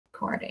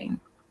recording.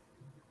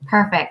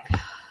 Perfect.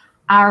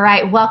 All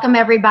right. Welcome,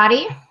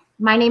 everybody.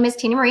 My name is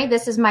Tina Marie.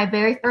 This is my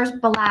very first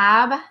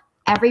Blab.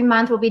 Every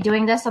month we'll be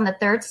doing this on the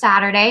third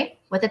Saturday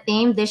with a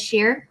theme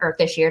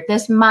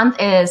this month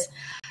is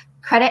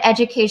Credit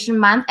Education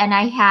Month. And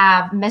I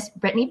have Miss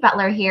Brittany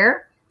Butler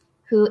here,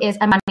 who is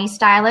a money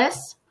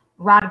stylist,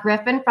 Rod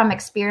Griffin from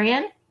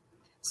Experian.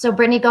 So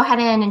Brittany, go ahead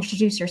and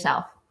introduce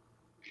yourself.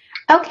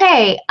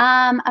 Okay,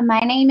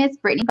 my name is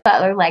Brittany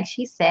Butler, like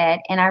she said,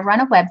 and I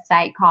run a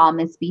website called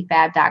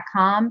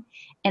MissbFab.com.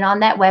 And on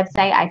that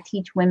website, I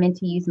teach women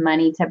to use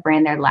money to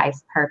brand their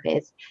life's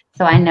purpose.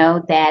 So I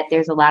know that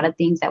there's a lot of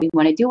things that we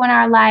want to do in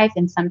our life,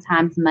 and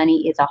sometimes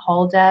money is a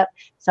holdup.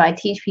 So I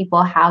teach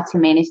people how to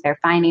manage their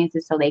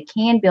finances so they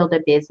can build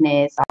a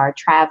business or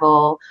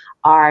travel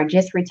or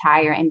just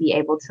retire and be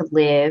able to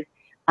live,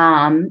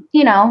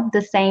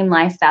 the same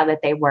lifestyle that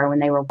they were when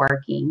they were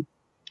working.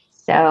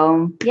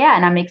 So, yeah,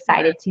 and I'm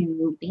excited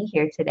to be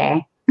here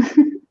today.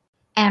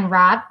 And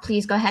Rod,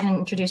 please go ahead and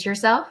introduce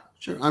yourself.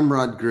 Sure. I'm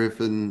Rod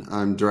Griffin.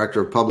 I'm Director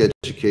of Public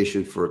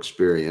Education for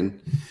Experian.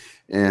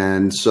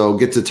 And so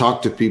get to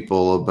talk to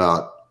people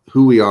about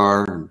who we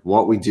are,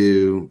 what we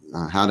do,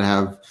 how to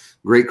have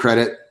great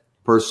credit,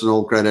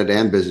 personal credit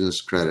and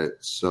business credit.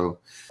 So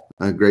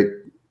a great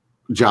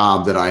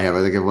job that I have.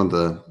 I think I have one of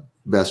the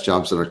best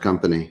jobs at our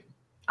company.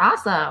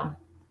 Awesome.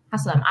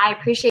 I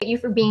appreciate you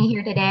for being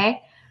here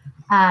today.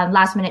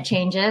 Last minute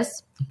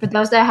changes. For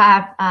those that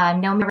have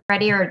known me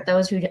already or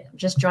those who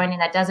just joined and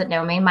that doesn't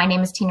know me, my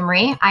name is Tina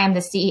Marie. I am the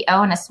CEO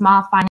and a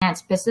small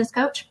finance business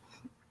coach.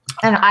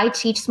 And I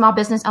teach small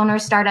business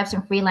owners, startups,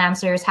 and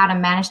freelancers how to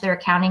manage their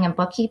accounting and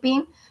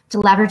bookkeeping to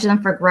leverage them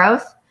for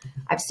growth.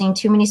 I've seen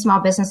too many small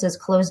businesses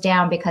close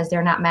down because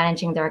they're not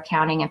managing their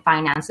accounting and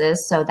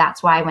finances. So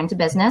that's why I went to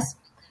business.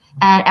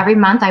 And every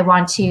month I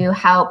want to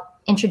help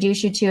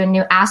introduce you to a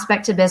new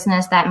aspect to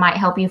business that might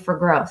help you for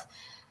growth.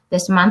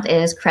 This month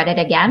is credit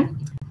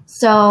again.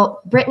 So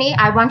Brittany,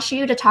 I want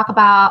you to talk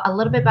about a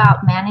little bit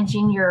about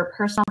managing your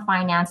personal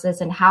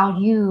finances and how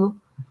you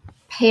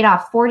paid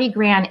off 40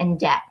 grand in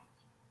debt.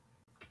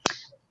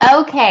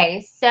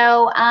 Okay,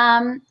 so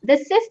the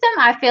system,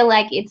 I feel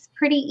like it's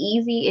pretty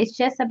easy. It's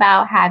just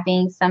about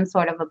having some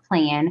sort of a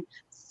plan.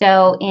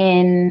 So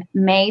in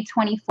May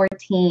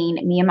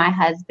 2014, me and my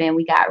husband,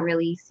 we got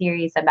really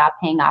serious about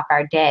paying off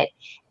our debt.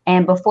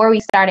 And before we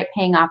started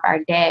paying off our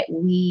debt,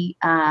 we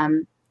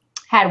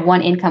had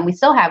one income. We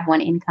still have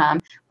one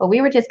income, but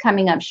we were just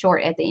coming up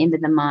short at the end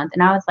of the month.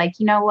 And I was like,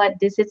 you know what,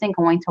 this isn't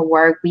going to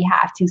work. We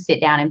have to sit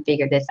down and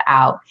figure this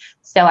out.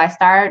 So I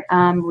started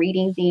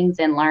reading things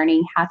and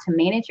learning how to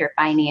manage your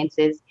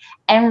finances.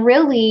 And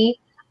really,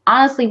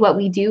 honestly, what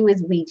we do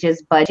is we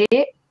just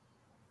budget.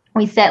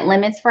 We set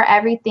limits for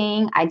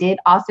everything. I did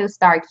also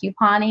start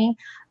couponing.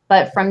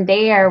 But from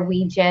there,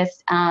 we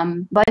just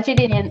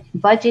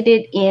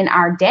budgeted in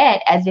our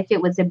debt as if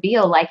it was a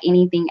bill like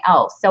anything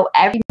else. So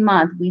every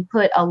month we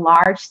put a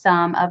large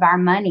sum of our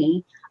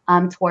money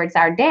towards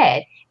our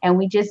debt. And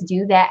we just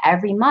do that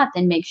every month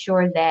and make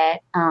sure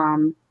that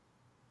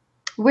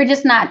we're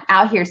just not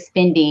out here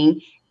spending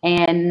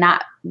and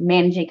not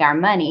managing our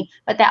money.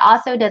 But that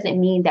also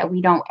doesn't mean that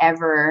we don't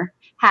ever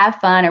have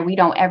fun or we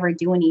don't ever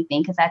do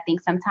anything, because I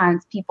think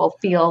sometimes people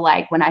feel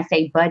like when I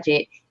say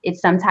budget, it's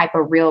some type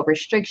of real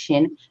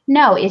restriction.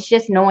 No, it's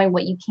just knowing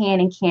what you can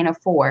and can't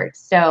afford.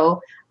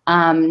 So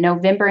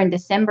November and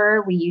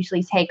December, we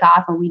usually take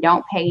off and we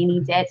don't pay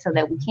any debt so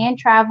that we can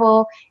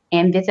travel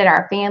and visit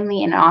our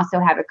family and also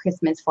have a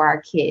Christmas for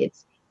our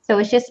kids. So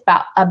it's just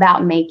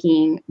about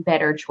making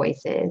better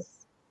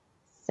choices.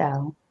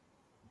 So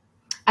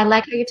I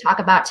like how you talk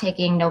about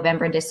taking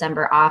November and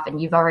December off,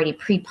 and you've already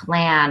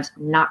pre-planned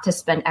not to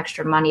spend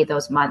extra money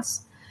those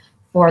months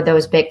for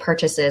those big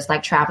purchases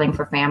like traveling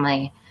for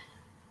family.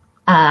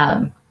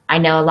 I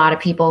know a lot of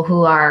people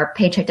who are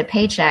paycheck to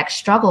paycheck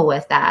struggle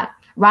with that.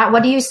 Rod,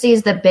 what do you see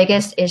as the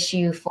biggest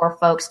issue for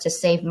folks to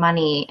save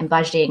money and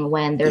budgeting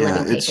when they're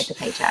living paycheck to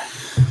paycheck?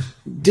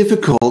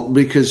 Difficult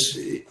because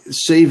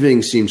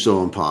saving seems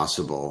so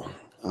impossible.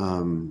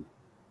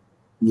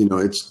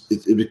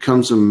 It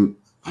becomes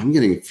I'm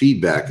getting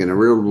feedback in a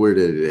real weird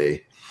way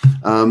today.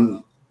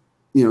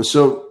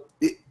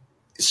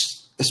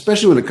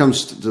 Especially when it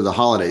comes to the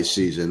holiday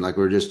season, like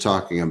we we're just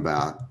talking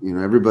about,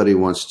 everybody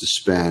wants to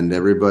spend,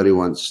 everybody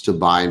wants to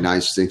buy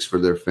nice things for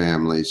their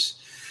families,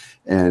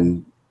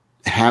 and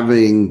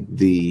having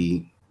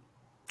the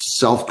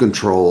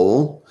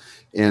self-control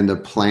and the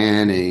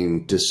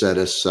planning to set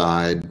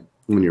aside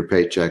when you're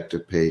paycheck to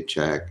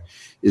paycheck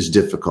is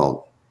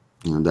difficult.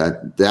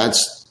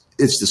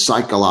 It's the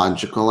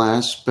psychological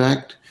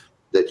aspect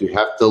that you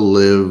have to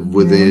live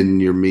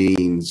within your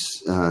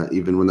means,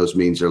 even when those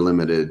means are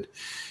limited.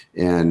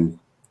 And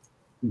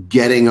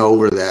getting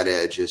over that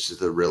edge is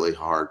the really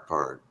hard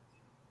part.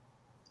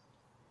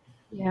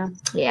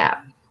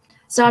 Yeah.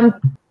 So I'm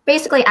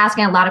basically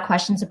asking a lot of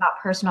questions about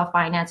personal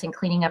finance and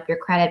cleaning up your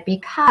credit,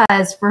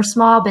 because for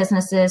small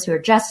businesses who are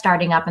just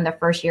starting up in the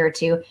first year or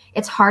two,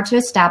 it's hard to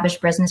establish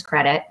business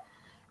credit.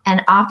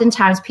 And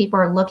oftentimes people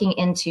are looking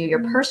into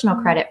your personal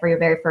credit for your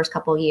very first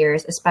couple of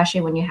years,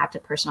 especially when you have to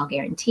personal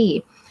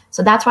guarantee.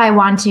 So that's why I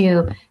want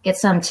to get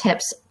some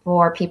tips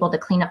for people to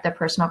clean up their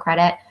personal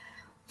credit.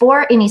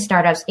 For any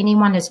startups,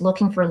 anyone is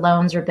looking for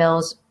loans or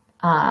bills,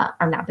 or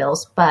not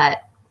bills,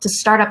 but to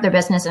start up their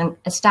business and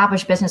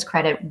establish business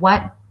credit,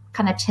 what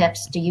kind of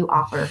tips do you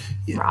offer,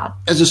 Rod?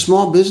 As a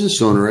small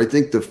business owner, I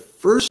think the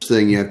first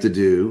thing you have to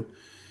do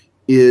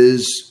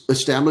is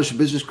establish a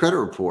business credit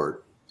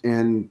report.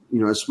 And,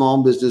 as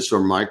small business or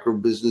micro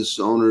business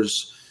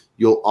owners,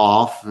 you'll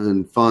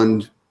often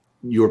fund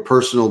your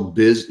personal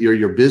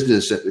your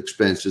business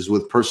expenses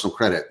with personal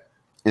credit.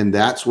 And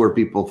that's where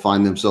people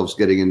find themselves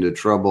getting into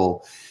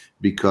trouble,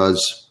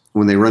 because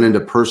when they run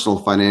into personal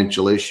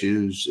financial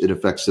issues, it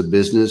affects the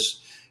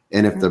business.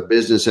 And if the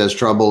business has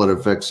trouble, it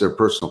affects their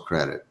personal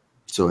credit.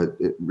 So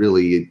it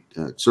really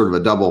sort of a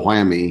double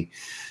whammy.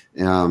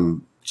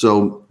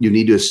 So you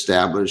need to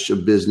establish a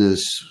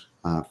business,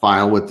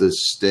 file with the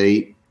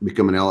state,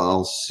 become an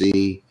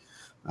LLC,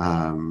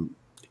 and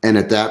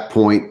at that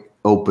point,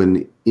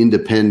 open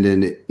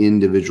independent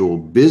individual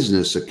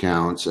business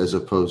accounts as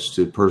opposed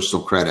to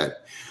personal credit.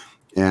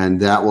 And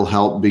that will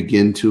help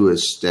begin to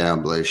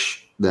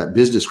establish that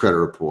business credit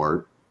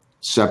report,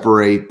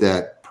 separate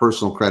that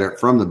personal credit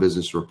from the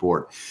business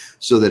report,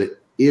 so that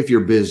if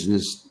your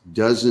business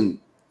doesn't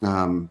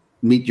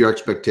meet your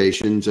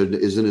expectations or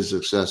isn't as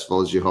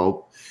successful as you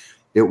hope,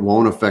 it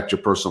won't affect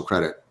your personal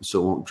credit.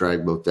 So it won't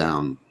drag both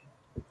down.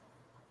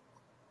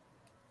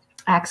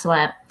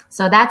 Excellent.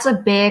 So that's a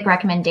big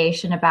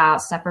recommendation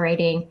about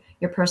separating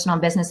your personal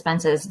and business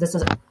expenses. This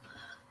is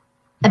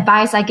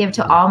advice I give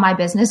to all my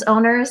business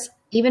owners.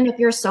 Even if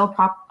you're a sole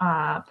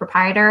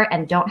proprietor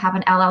and don't have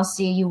an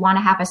LLC, you want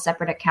to have a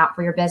separate account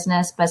for your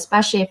business. But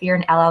especially if you're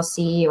an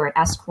LLC or an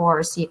S Corp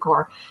or C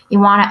Corp, you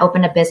want to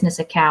open a business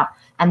account,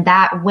 and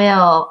that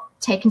will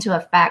take into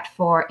effect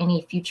for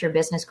any future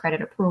business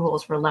credit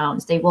approvals for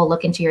loans. They will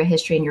look into your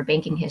history and your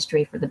banking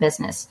history for the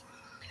business.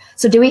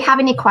 So do we have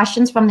any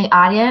questions from the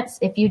audience?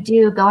 If you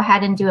do, go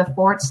ahead and do a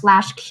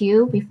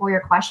 /Q before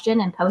your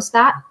question and post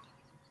that,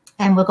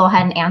 and we'll go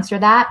ahead and answer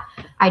that.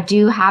 I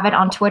do have it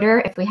on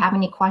Twitter if we have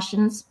any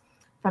questions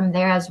from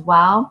there as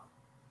well.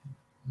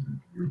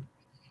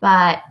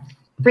 But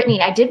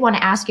Brittany, I did want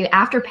to ask you,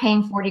 after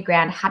paying 40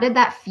 grand, how did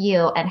that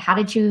feel, and how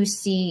did you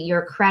see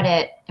your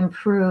credit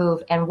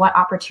improve, and what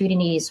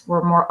opportunities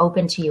were more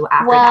open to you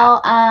after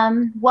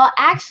that? Well,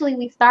 actually,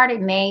 we started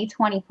May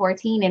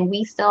 2014, and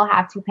we still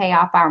have to pay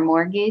off our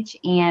mortgage,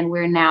 and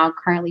we're now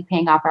currently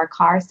paying off our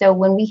car. So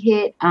when we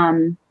hit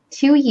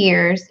 2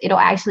 years, it'll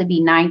actually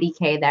be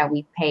 90K that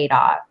we've paid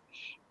off.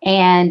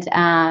 And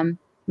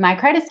my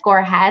credit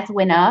score has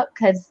went up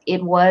because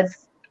it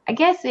was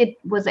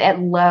at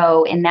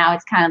low, and now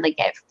it's kind of like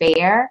at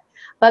fair.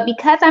 But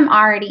because I'm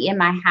already in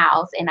my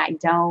house and I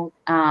don't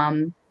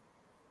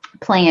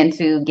plan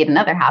to get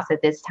another house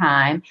at this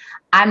time,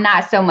 I'm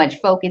not so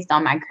much focused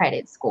on my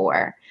credit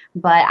score.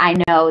 But I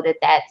know that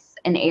that's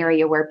an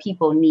area where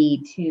people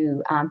need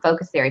to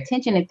focus their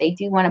attention if they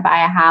do want to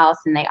buy a house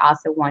and they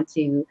also want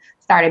to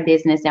start a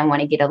business and want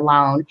to get a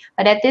loan.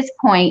 But at this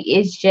point,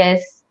 it's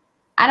just,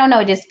 I don't know,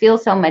 it just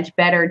feels so much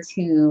better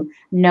to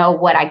know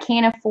what I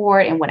can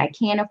afford and what I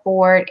can't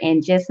afford,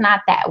 and just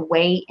not that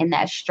weight and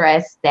that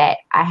stress that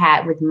I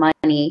had with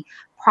money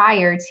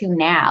prior to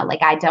now.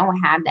 Like, I don't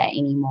have that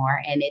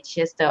anymore, and it's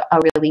just a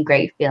really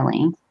great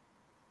feeling.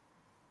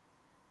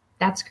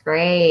 That's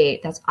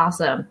great. That's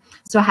awesome.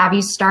 So have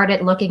you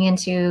started looking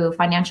into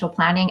financial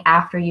planning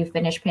after you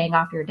finish paying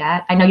off your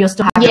debt? I know you'll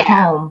still have your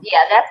home.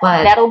 Yeah,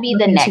 that'll be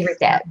the next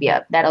step.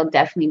 Yep, that'll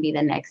definitely be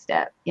the next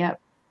step.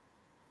 Yep.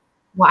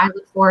 Well, I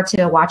look forward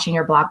to watching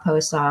your blog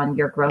posts on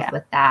your growth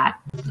with that.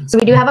 So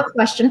we do have a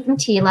question from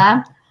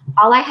Tila.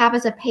 All I have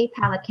is a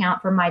PayPal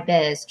account for my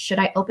biz. Should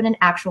I open an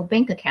actual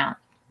bank account?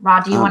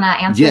 Rod, do you want to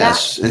answer that?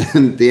 Yes,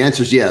 and the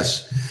answer is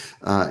yes.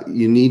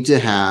 You need to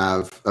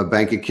have a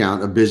bank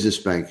account, a business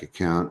bank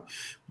account,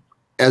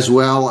 as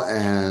well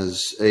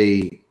as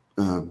a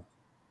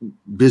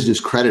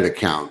business credit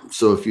account.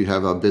 So if you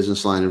have a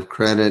business line of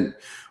credit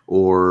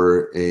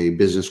or a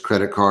business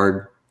credit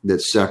card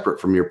that's separate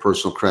from your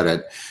personal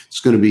credit, it's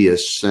going to be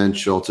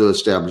essential to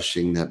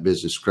establishing that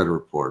business credit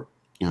report.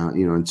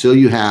 Until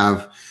you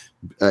have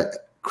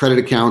credit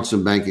accounts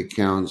and bank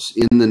accounts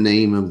in the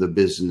name of the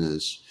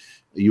business,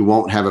 you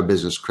won't have a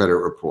business credit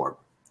report.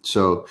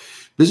 So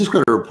business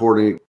credit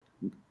reporting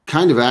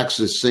kind of acts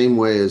the same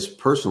way as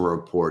personal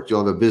report.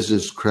 You'll have a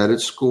business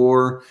credit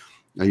score.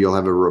 You'll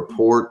have a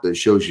report that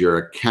shows your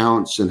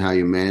accounts and how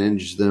you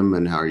manage them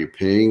and how you're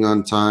paying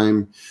on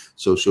time.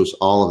 So it shows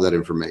all of that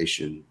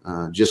information,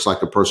 just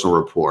like a personal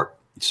report.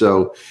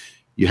 So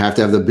you have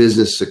to have the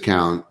business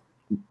account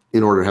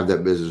in order to have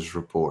that business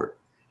report.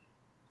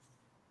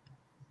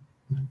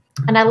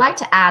 And I'd like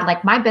to add,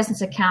 like, my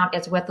business account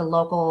is with the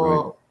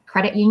local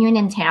credit union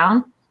in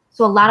town.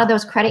 So a lot of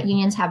those credit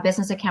unions have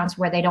business accounts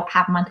where they don't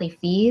have monthly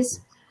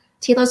fees,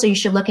 Tilo, so you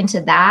should look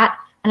into that.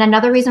 And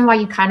another reason why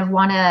you kind of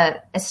want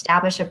to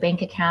establish a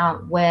bank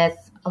account with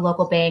a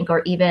local bank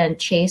or even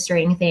Chase or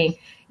anything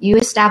you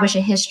establish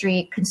a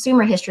history,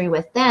 consumer history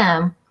with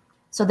them.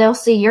 So they'll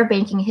see your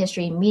banking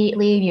history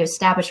immediately. You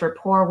establish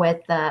rapport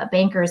with the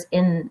bankers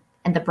in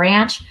the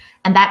branch,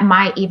 and that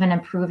might even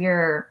improve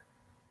your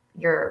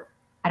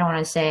I don't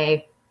want to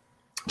say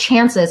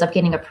chances of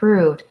getting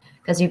approved,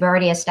 because you've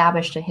already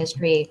established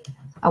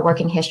a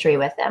working history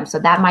with them. So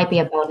that might be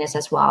a bonus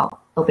as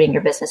well, opening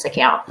your business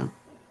account.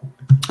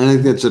 I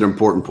think that's an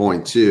important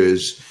point too,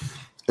 is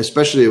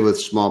especially with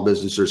small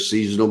business or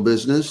seasonal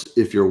business,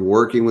 if you're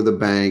working with a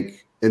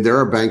bank, and there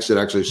are banks that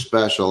actually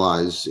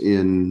specialize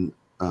in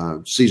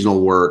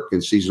seasonal work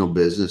and seasonal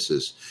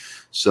businesses.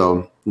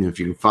 So, if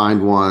you can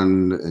find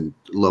one and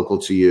local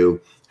to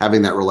you,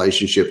 having that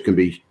relationship can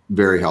be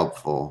very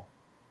helpful.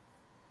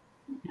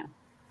 Yeah.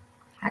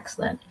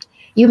 Excellent.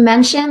 You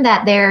mentioned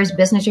that there's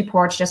business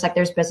reports, just like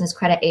there's business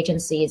credit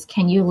agencies.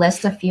 Can you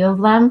list a few of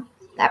them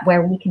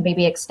where we can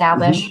maybe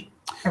establish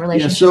a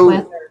relationship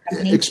with?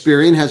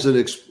 Experian has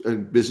a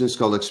business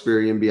called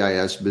Experian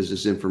BIS,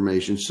 Business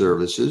Information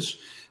Services.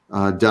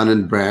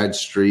 Dun &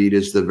 Bradstreet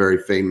is the very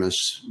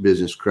famous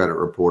business credit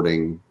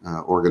reporting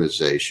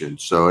organization.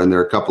 So, and there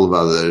are a couple of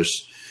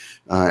others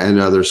and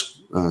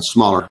others,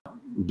 smaller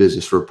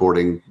business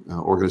reporting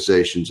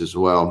organizations as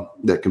well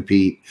that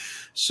compete.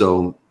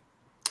 So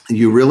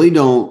you really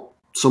don't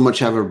so much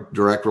have a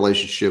direct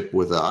relationship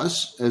with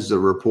us as the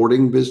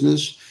reporting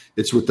business.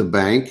 It's with the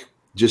bank,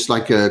 just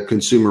like a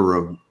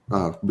consumer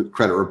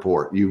credit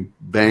report. You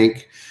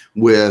bank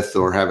with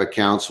or have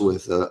accounts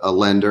with a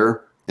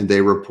lender, and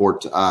they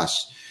report to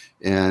us.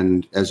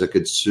 And as a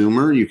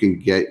consumer, you can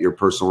get your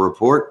personal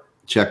report,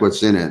 check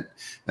what's in it.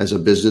 As a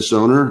business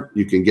owner,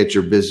 you can get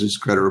your business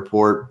credit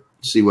report,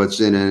 see what's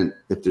in it.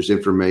 If there's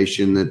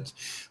information that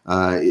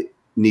it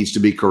needs to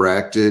be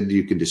corrected,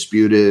 you can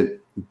dispute it,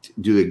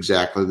 do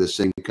exactly the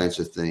same kinds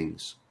of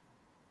things.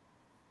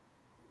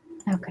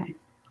 Okay.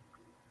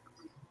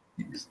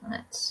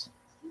 Excellent.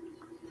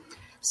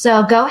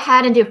 So go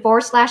ahead and do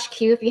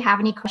 /Q if you have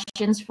any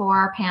questions for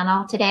our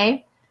panel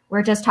today.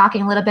 We're just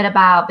talking a little bit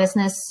about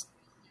business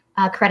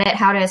credit,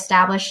 how to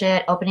establish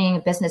it, opening a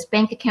business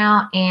bank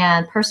account,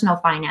 and personal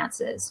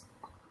finances.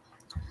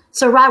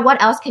 So Rod,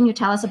 what else can you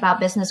tell us about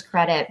business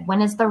credit?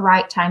 When is the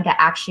right time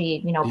to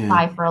actually,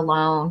 apply for a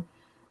loan?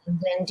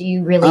 When do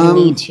you really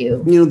need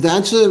to?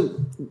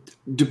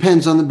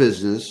 Depends on the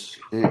business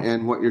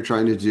and what you're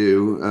trying to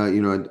do,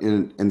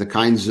 and the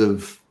kinds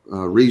of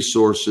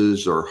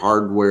resources or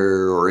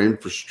hardware or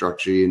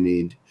infrastructure you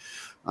need.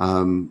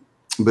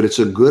 But it's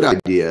a good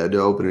idea to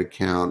open an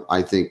account,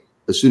 I think,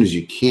 as soon as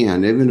you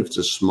can, even if it's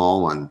a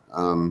small one.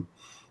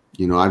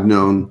 I've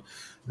known,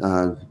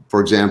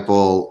 for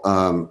example,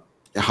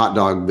 hot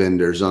dog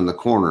vendors on the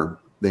corner.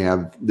 They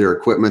have their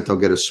equipment, they'll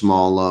get a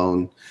small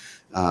loan.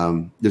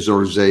 There's an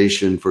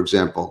organization, for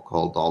example,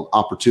 called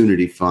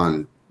Opportunity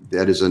Fund.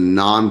 That is a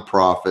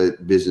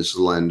nonprofit business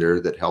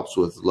lender that helps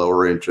with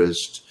lower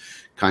interest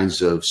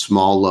kinds of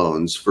small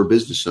loans for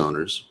business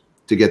owners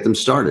to get them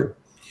started.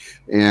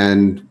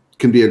 And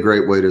can be a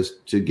great way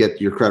to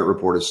get your credit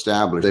report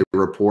established. They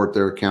report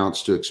their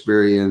accounts to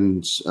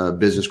Experian's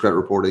business credit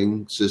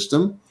reporting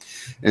system.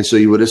 And so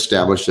you would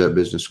establish that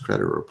business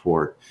credit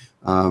report,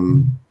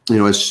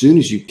 as soon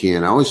as you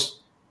can.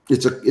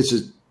 It's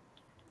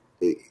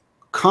a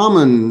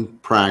common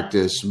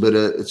practice, but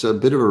it's a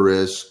bit of a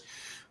risk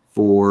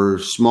for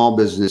small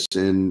business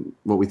and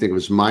what we think of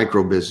as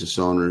micro business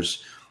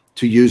owners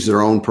to use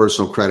their own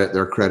personal credit,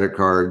 their credit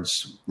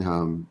cards,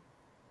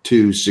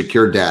 to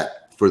secure debt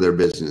for their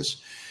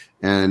business.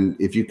 And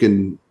if you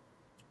can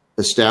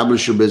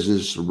establish your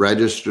business,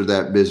 register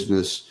that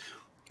business,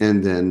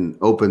 and then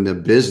open the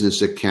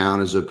business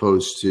account as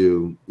opposed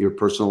to your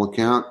personal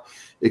account,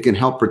 it can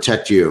help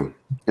protect you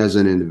as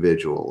an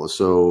individual.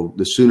 So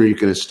the sooner you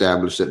can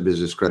establish that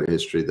business credit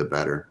history, the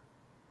better.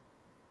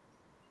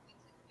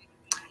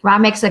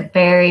 Rob makes a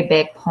very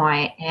big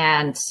point,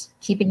 and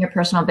keeping your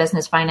personal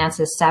business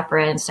finances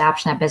separate and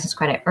establishing that business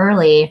credit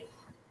early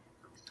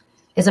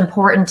is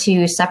important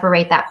to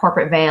separate that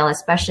corporate veil,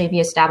 especially if you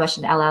establish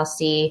an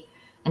LLC,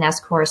 an S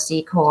Corp,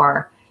 C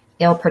Corp.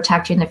 It'll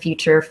protect you in the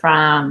future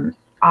from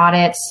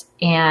audits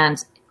and,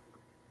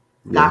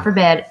 God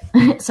forbid,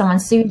 someone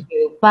sues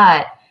you,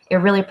 but it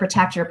really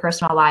protects your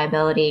personal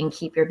liability and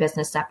keep your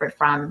business separate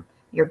from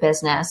your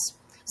business.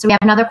 So we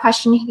have another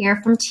question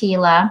here from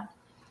Tila.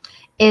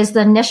 Is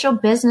the initial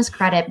business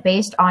credit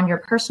based on your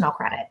personal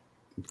credit?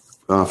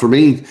 For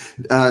me,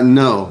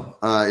 no,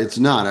 it's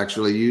not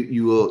actually.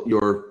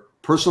 Your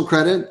personal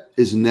credit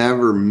is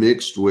never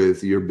mixed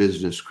with your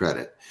business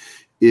credit.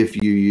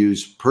 If you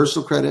use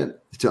personal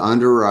credit to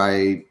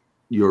underwrite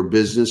your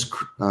business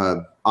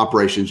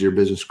operations, your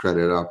business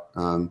credit,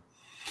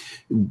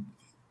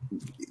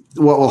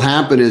 what will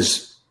happen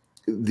is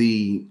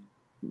the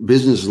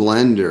business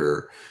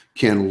lender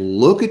can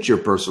look at your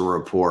personal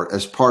report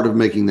as part of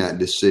making that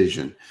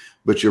decision,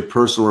 but your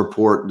personal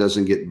report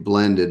doesn't get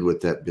blended with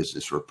that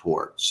business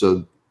report.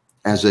 So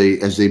as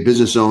a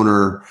business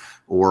owner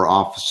or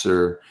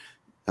officer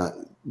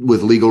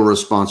with legal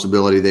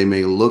responsibility, they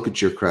may look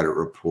at your credit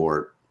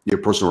report, your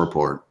personal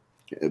report,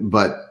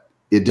 but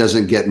it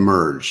doesn't get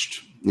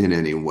merged in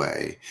any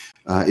way.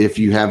 If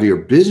you have your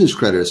business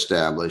credit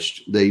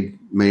established, they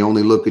may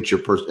only look at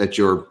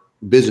your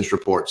business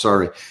report.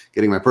 Sorry,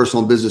 getting my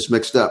personal and business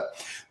mixed up.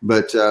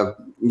 But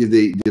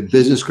the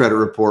business credit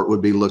report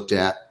would be looked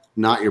at,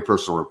 not your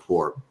personal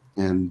report.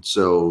 And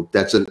so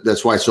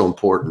that's why it's so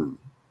important.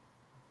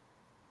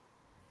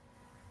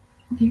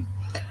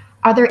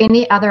 Are there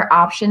any other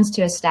options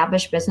to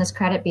establish business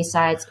credit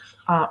besides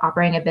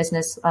operating a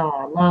business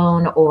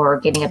loan or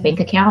getting a bank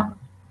account?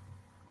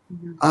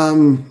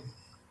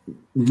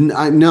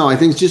 No, I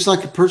think it's just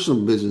like a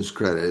personal business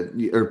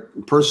credit or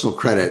personal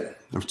credit.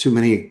 There's too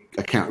many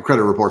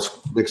credit reports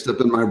mixed up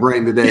in my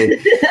brain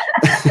today.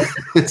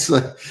 It's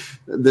like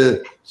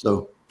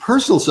so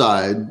personal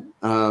side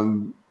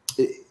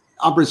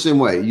operates the same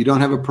way. You don't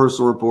have a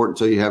personal report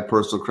until you have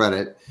personal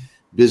credit.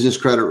 Business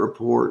credit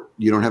report,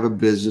 you don't have a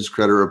business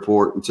credit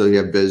report until you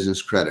have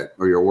business credit,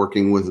 or you're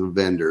working with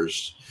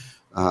vendors,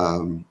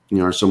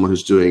 or someone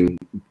who's doing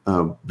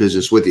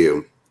business with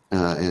you.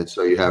 And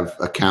so you have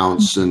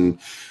accounts and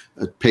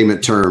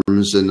payment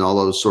terms and all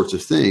those sorts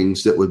of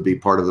things that would be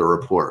part of the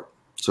report.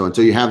 So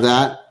until you have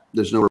that,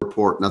 there's no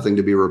report, nothing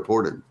to be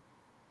reported.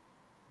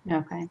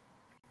 Okay.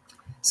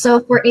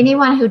 So for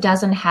anyone who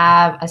doesn't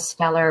have a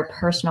stellar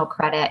personal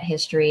credit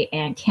history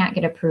and can't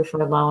get approved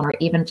for a loan or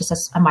even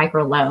just a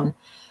micro loan,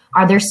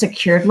 are there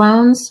secured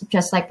loans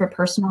just like for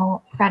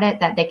personal credit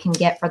that they can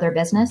get for their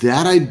business?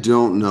 That I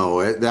don't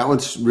know. That one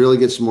really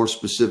gets more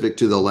specific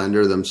to the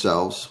lender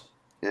themselves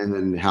and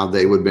then how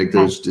they would make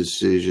those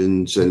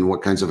decisions and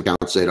what kinds of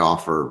accounts they'd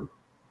offer.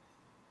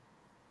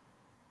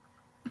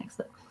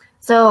 Excellent.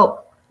 So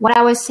what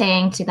I was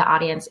saying to the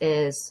audience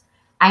is,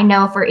 I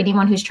know for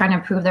anyone who's trying to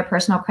improve their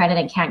personal credit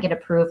and can't get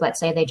approved, let's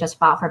say they just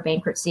filed for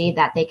bankruptcy,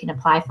 that they can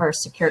apply for a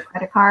secured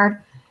credit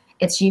card.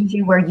 It's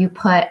usually where you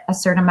put a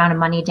certain amount of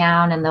money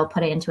down and they'll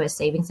put it into a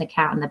savings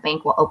account, and the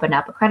bank will open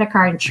up a credit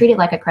card and treat it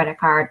like a credit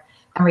card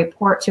and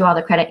report to all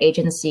the credit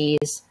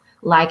agencies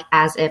like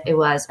as if it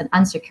was an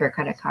unsecured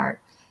credit card.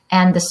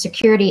 And the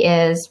security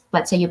is,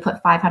 let's say you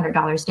put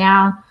 $500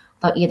 down,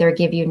 they'll either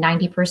give you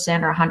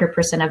 90% or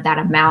 100% of that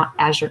amount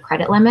as your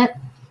credit limit.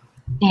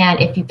 And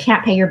if you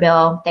can't pay your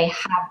bill, they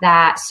have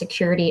that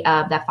security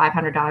of that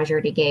 $500 you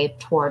already gave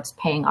towards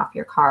paying off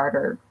your card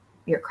or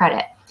your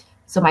credit.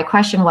 So my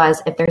question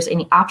was if there's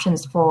any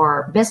options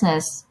for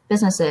businesses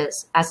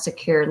as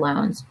secured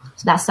loans.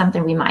 So that's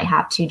something we might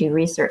have to do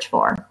research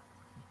for.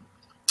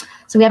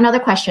 So we have another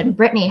question.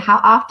 Brittany, how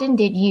often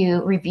did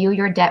you review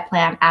your debt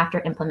plan after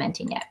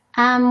implementing it?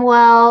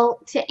 Well,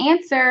 to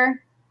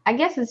answer, I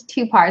guess it's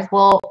two parts.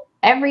 Well,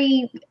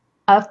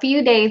 a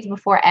few days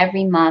before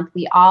every month,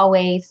 we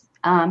always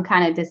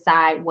kind of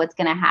decide what's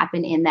going to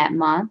happen in that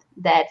month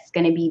that's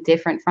going to be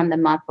different from the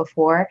month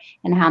before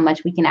and how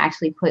much we can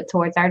actually put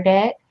towards our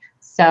debt.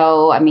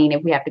 So, I mean,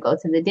 if we have to go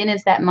to the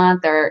dentist that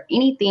month or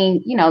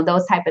anything,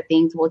 those type of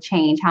things will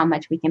change how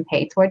much we can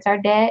pay towards our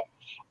debt.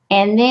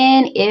 And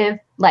then if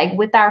like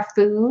with our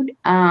food,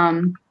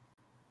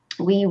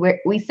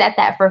 we set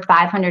that for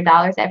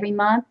 $500 every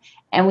month.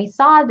 And we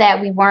saw that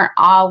we weren't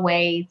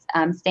always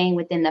staying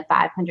within the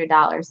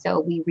 $500. So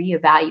we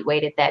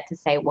reevaluated that to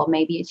say, well,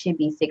 maybe it should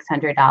be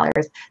 $600.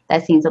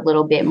 That seems a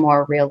little bit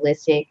more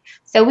realistic.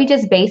 So we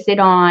just base it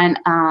on,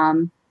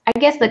 I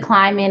guess, the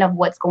climate of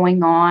what's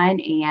going on.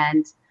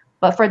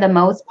 But for the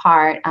most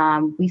part,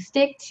 we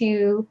stick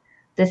to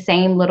the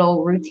same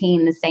little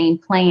routine, the same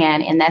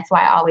plan. And that's why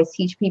I always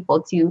teach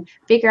people to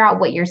figure out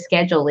what your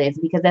schedule is,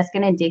 because that's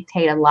going to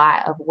dictate a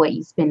lot of what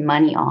you spend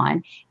money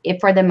on. If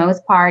for the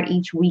most part,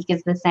 each week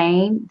is the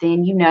same,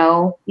 then,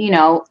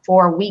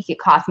 for a week, it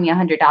cost me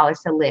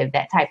 $100 to live,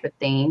 that type of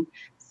thing.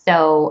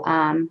 So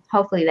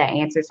hopefully that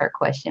answers our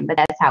question, but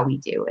that's how we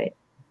do it.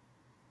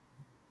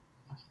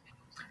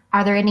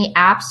 Are there any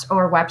apps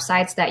or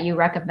websites that you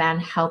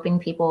recommend helping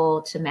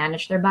people to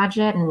manage their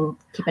budget and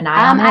keep an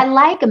eye on it? I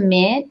like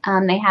Mint.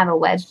 They have a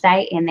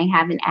website and they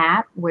have an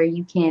app where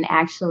you can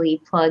actually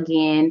plug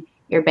in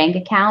your bank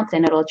accounts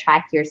and it'll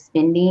track your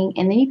spending.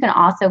 And then you can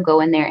also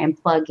go in there and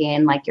plug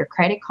in like your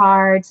credit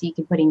cards. You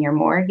can put in your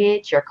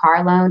mortgage, your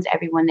car loans,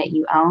 everyone that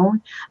you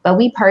own. But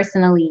we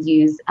personally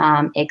use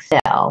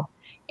Excel.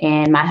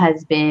 And my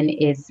husband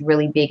is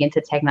really big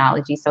into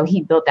technology, so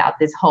he built out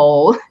this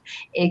whole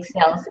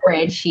Excel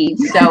spreadsheet.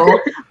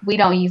 So we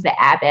don't use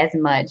the app as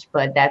much,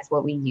 but that's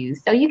what we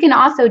use. So you can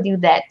also do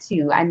that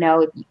too. I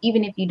know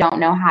even if you don't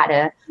know how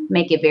to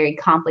make it very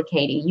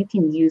complicated, you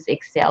can use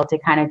Excel to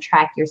kind of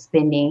track your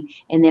spending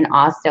and then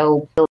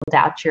also build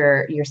out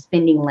your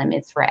spending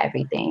limits for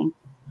everything.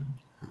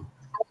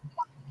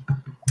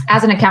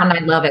 As an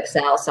accountant, I love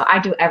Excel, so I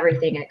do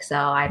everything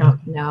Excel. I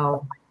don't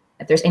know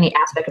if there's any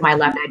aspect of my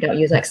life that I don't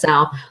use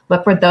Excel.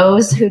 But for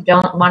those who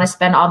don't want to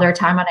spend all their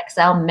time on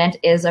Excel, Mint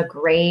is a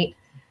great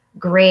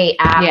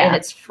app, and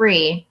it's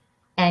free.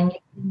 And you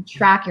can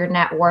track your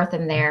net worth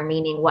in there,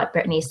 meaning what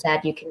Brittany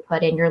said, you can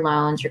put in your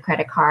loans, your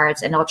credit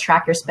cards, and it'll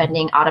track your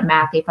spending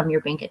automatically from your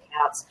bank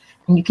accounts.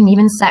 And you can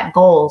even set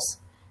goals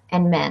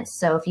and mints.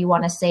 So if you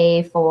want to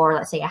save for,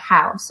 let's say, a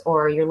house,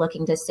 or you're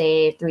looking to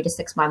save 3 to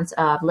 6 months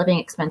of living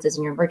expenses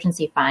in your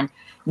emergency fund,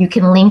 you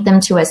can link them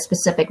to a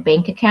specific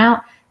bank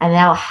account, and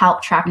that'll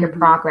help track your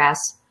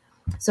progress.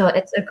 So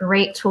it's a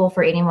great tool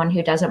for anyone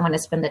who doesn't want to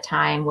spend the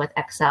time with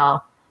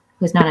Excel,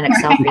 who's not an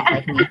Excel freak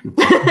like me.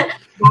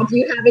 Now, do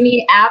you have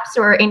any apps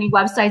or any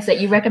websites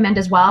that you recommend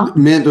as well?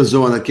 Mint was the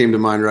one that came to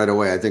mind right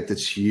away. I think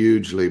that's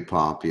hugely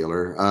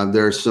popular.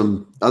 There's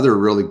some other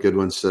really good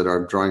ones that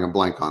I'm drawing a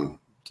blank on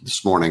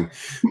this morning,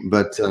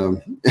 but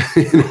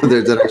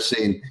that I've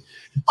seen.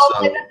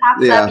 Hopefully that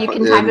pops up. You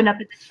can type it up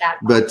in the chat.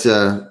 But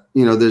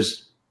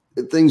there's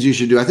things you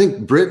should do. I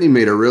think Brittany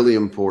made a really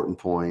important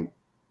point,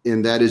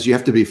 and that is you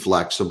have to be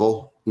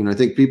flexible. I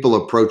think people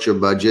approach a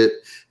budget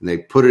and they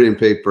put it in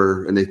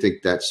paper and they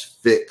think that's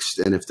fixed.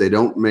 And if they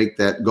don't make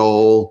that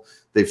goal,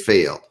 they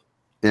failed.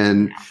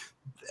 And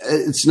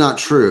it's not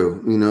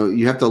true.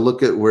 You have to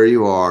look at where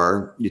you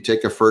are. You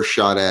take a first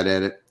shot at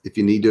it. If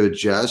you need to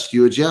adjust,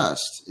 you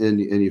adjust, and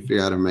you figure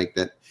out how to make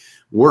that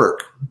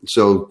work.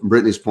 So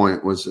Brittany's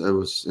point was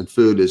and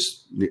food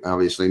is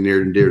obviously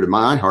near and dear to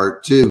my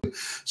heart too.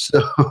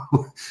 So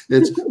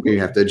you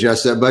have to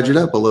adjust that budget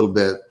up a little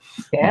bit,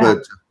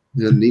 but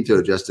you need to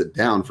adjust it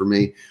down for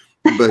me,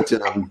 but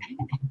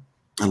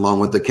along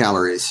with the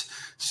calories.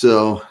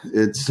 So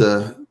it's,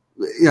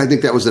 I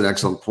think that was an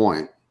excellent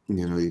point.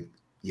 You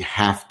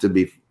have to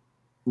be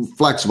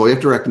flexible. You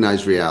have to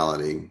recognize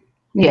reality.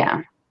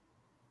 Yeah.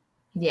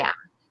 Yeah.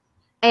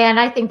 And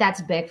I think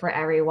that's big for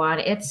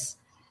everyone.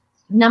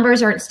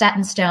 Numbers aren't set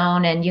in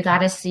stone, and you got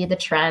to see the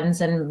trends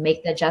and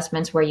make the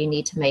adjustments where you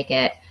need to make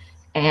it.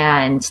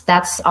 And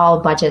that's all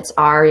budgets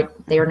are.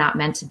 They are not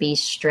meant to be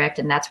strict.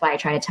 And that's why I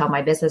try to tell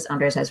my business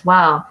owners as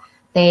well.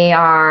 They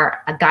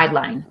are a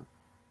guideline,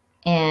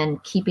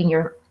 and keeping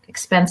your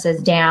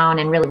expenses down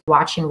and really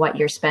watching what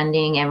you're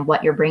spending and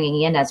what you're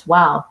bringing in as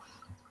well.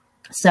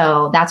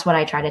 So that's what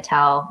I try to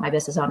tell my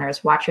business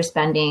owners. Watch your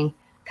spending,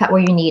 cut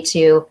where you need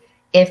to.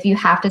 If you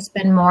have to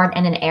spend more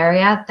in an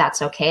area,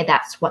 that's okay.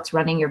 That's what's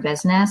running your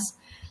business.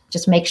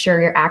 Just make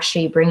sure you're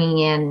actually bringing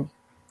in,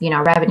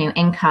 revenue,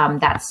 income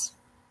that's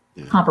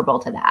comparable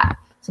to that.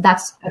 So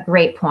that's a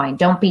great point.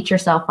 Don't beat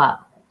yourself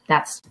up.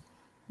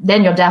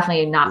 Then you'll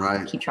definitely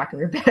not keep track of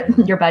your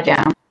budget.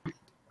 Yeah.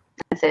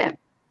 That's it.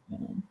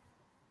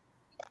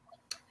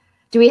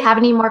 Do we have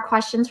any more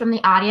questions from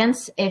the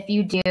audience? If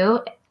you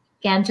do,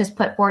 again, just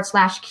put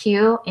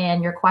 /Q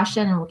in your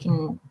question and we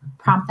can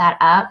prompt that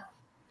up.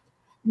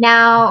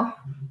 Now,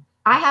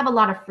 I have a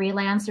lot of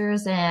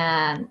freelancers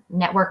and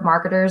network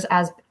marketers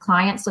as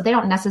clients, so they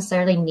don't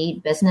necessarily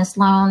need business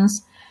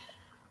loans.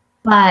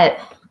 But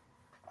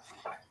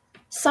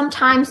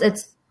sometimes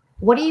it's,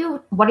 what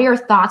are your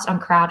thoughts on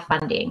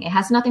crowdfunding? It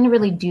has nothing to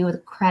really do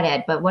with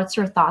credit, but what's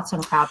your thoughts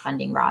on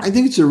crowdfunding, Rod? I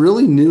think it's a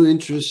really new,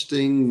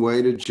 interesting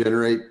way to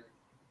generate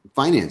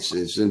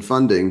finances and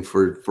funding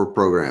for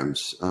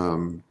programs.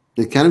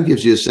 It kind of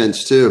gives you a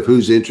sense too of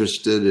who's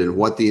interested and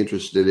what the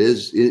interest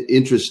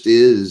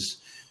is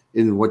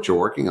in what you're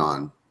working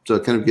on. So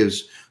it kind of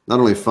gives not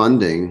only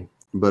funding,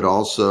 but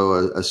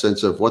also a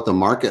sense of what the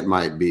market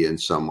might be in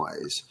some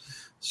ways.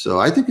 So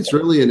I think it's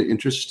really an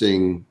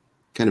interesting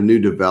kind of new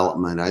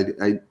development.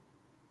 I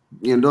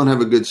don't have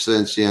a good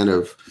sense yet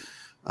of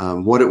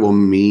what it will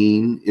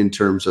mean in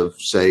terms of,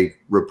 say,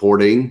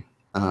 reporting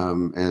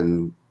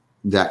and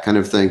that kind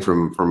of thing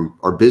from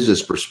our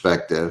business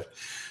perspective.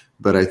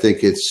 But I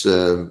think it's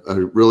a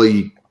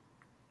really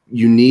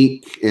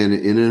unique and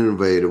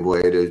innovative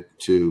way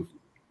to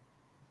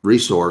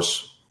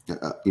resource,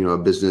 a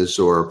business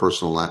or a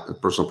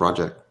personal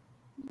project.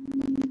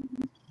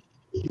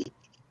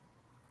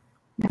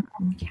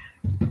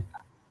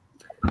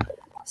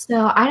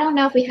 So I don't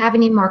know if we have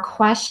any more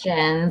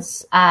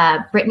questions.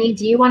 Brittany,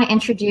 do you want to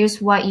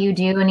introduce what you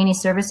do and any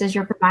services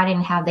you're providing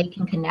and how they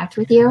can connect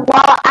with you?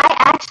 Well, I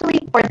actually,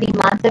 for the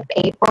month of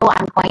April,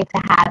 I'm going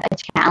to have a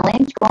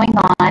challenge going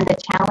on. The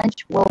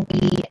challenge will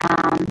be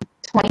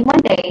 21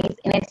 days,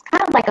 and it's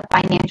kind of like a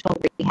financial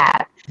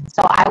rehab.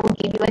 So I will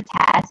give you a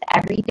task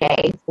every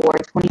day for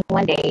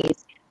 21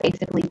 days,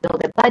 basically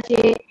build a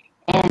budget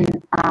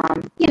and,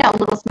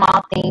 little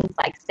small things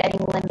like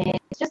setting limits,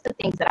 just the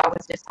things that I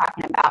was just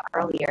talking about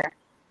earlier,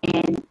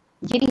 and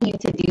getting you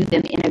to do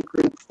them in a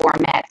group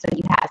format so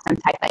you have some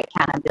type of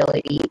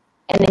accountability.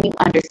 And then you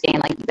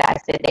understand, like you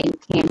guys said, that you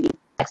can be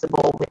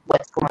flexible with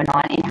what's going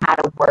on and how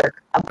to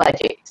work a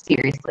budget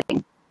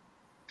seriously.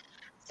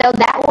 So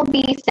that will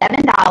be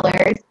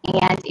 $7.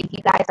 And if you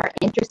guys are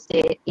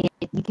interested, you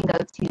can go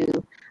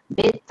to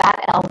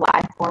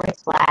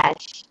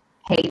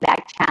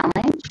bit.ly/payback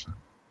challenge.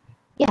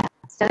 Yeah,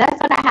 so that's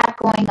what I have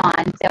going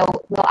on.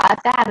 So we'll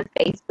also have a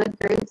Facebook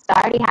group. So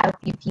I already have a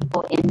few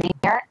people in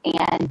there.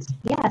 And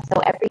yeah, so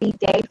every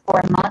day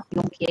for a month,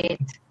 you'll get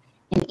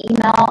an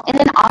email. And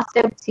then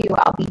also, too,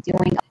 I'll be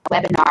doing a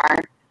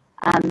webinar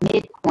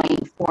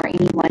midpoint for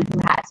anyone who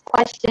has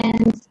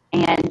questions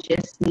and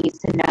just needs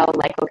to know,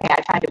 like, okay, I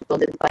tried to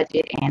build this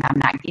budget and I'm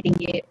not getting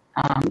it,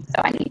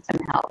 so I need some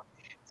help.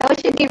 So it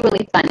should be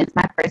really fun. It's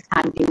my first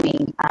time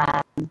doing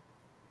a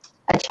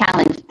a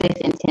challenge this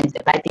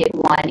intensive. I did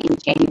one in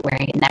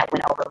January and that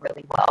went over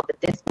really well, but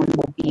this one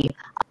will be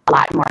a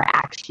lot more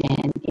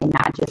action and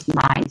not just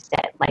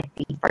mindset like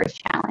the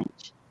first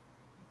challenge.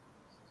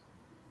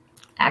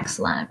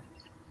 Excellent.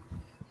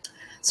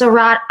 So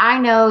Rod, I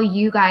know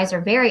you guys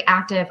are very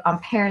active on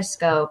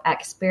Periscope at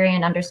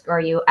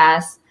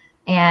Experian_US,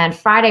 and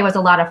Friday was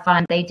a lot of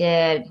fun. They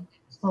did,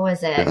 what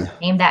was it?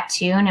 Name that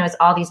tune. It was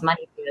all these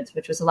money foods,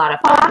 which was a lot of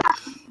fun.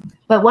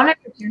 But one of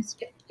your,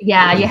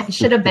 yeah, you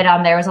should have been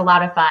on there. It was a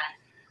lot of fun.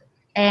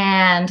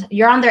 And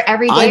you're on there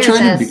every day. I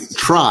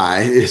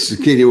try it's a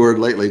key word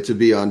lately, to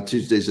be on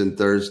Tuesdays and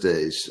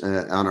Thursdays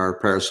on our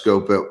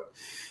Periscope at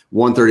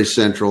 1:30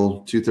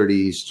 Central, 2:30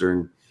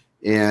 Eastern.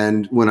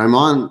 And when I'm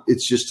on,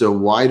 it's just a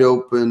wide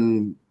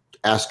open,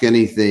 ask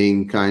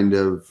anything kind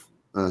of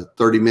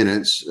 30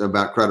 minutes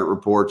about credit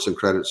reports and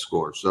credit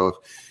scores. So if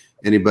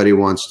anybody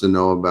wants to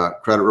know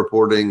about credit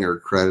reporting or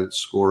credit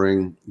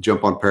scoring,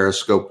 jump on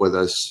Periscope with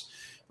us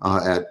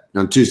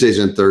on Tuesdays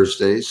and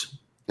Thursdays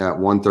at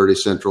 1:30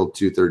 Central,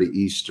 2:30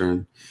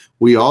 Eastern.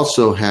 We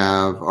also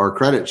have our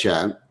credit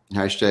chat,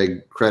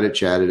 hashtag credit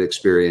chat at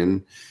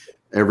Experian,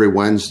 every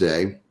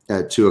Wednesday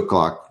at 2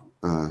 o'clock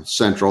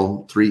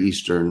Central, 3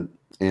 Eastern.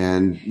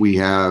 And we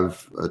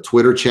have a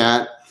Twitter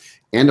chat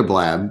and a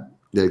blab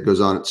that goes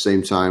on at the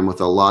same time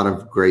with a lot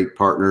of great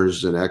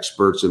partners and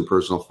experts in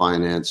personal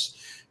finance,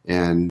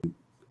 and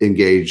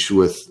engage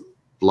with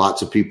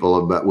lots of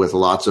people with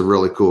lots of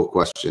really cool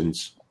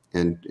questions,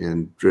 and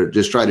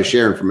just try to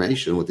share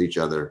information with each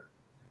other.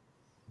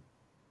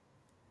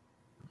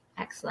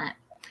 Excellent.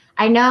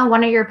 I know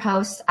one of your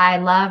posts, I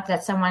loved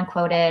that someone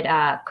quoted,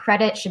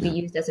 credit should be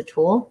used as a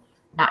tool,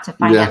 not to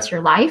finance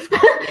your life.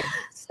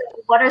 So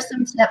what are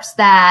some tips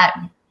that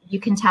you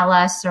can tell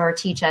us or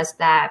teach us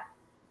that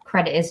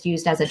credit is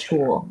used as a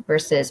tool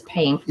versus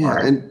paying for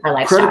our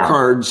lifestyle? Credit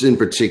cards in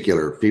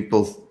particular,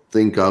 people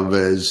think of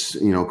as,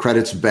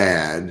 credit's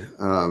bad.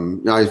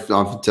 I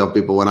often tell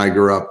people, when I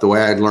grew up, the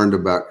way I learned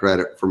about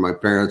credit from my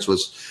parents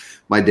was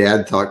my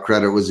dad thought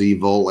credit was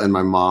evil and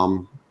my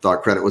mom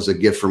thought credit was a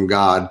gift from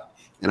God.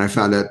 And I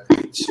found out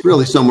it's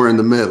really somewhere in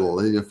the middle.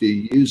 And if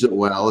you use it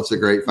well, it's a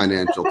great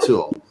financial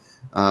tool.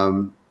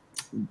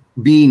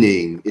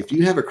 Meaning, if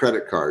you have a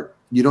credit card,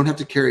 you don't have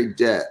to carry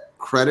debt.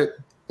 Credit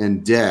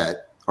and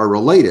debt are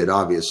related,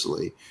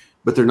 obviously,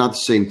 but they're not the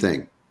same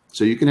thing.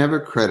 So you can have a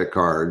credit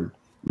card,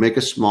 make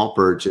a small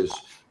purchase,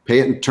 pay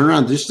it and turn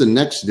around just the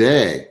next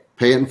day,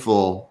 pay it in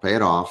full, pay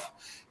it off.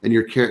 And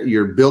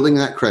you're building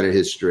that credit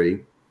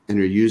history, and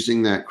you're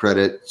using that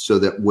credit so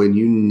that when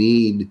you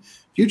need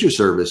future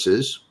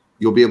services,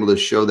 you'll be able to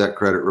show that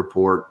credit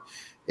report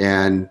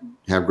and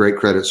have great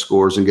credit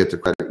scores and get the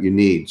credit you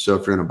need. So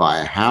if you're going to buy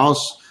a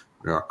house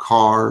or a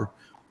car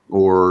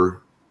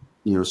or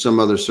some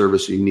other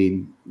service you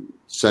need,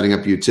 setting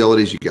up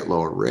utilities, you get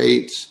lower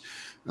rates.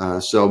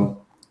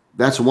 So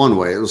that's one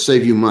way. It'll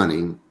save you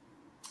money.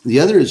 The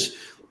other is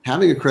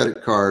having a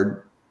credit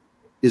card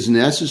is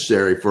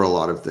necessary for a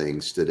lot of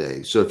things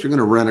today. So if you're going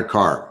to rent a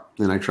car,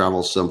 and I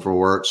travel some for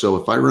work, so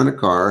if I rent a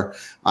car,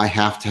 I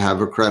have to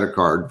have a credit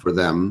card for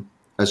them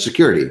as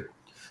security.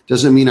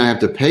 Doesn't mean I have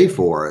to pay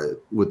for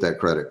it with that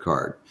credit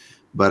card,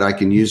 but I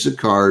can use the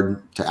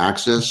card to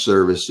access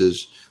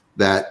services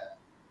that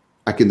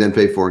I can then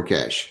pay for in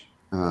cash.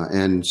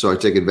 And so I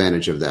take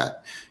advantage of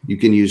that. You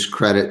can use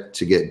credit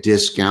to get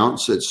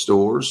discounts at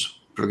stores,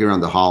 particularly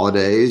around the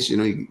holidays.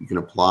 You can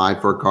apply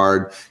for a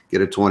card,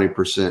 get a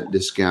 20%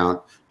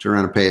 discount, turn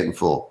around and pay it in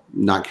full,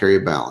 not carry a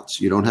balance.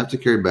 You don't have to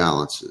carry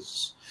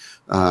balances.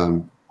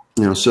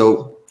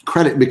 So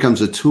credit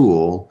becomes a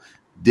tool.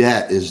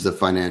 Debt is the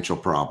financial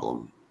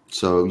problem.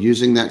 So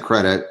using that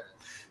credit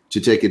to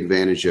take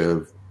advantage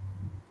of,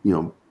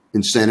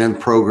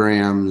 incentive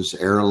programs,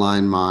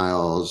 airline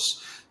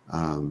miles,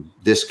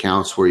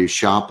 discounts where you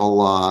shop a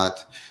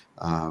lot,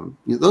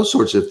 those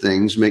sorts of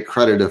things make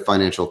credit a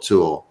financial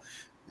tool.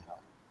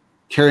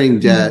 Carrying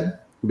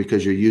debt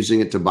because you're using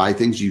it to buy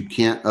things you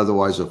can't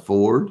otherwise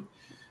afford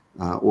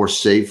or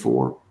save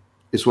for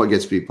is what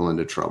gets people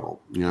into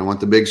trouble. I want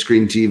the big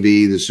screen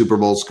TV, the Super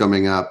Bowl's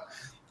coming up.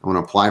 I want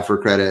to apply for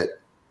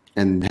credit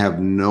and have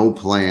no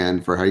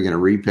plan for how you're going to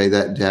repay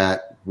that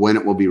debt, when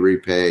it will be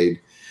repaid,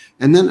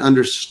 and then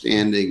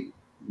understanding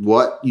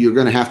what you're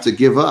going to have to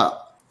give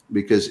up.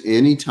 Because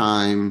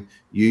anytime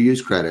you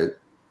use credit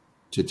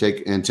to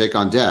take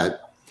on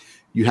debt,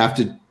 you have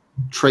to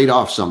trade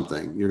off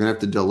something. You're going to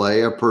have to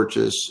delay a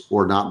purchase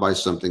or not buy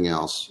something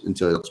else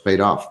until it's paid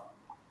off.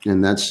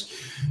 And that's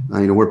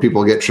where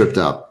people get tripped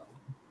up.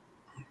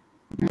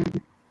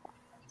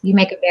 You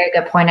make a very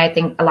good point. I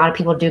think a lot of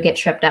people do get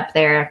tripped up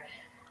there.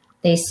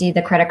 They see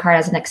the credit card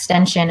as an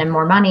extension and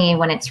more money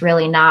when it's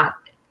really not.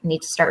 You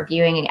need to start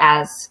viewing it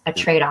as a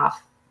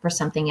trade-off for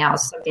something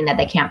else, something that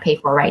they can't pay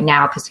for right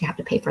now because you have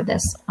to pay for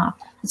this.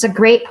 It's a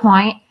great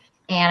point.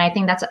 And I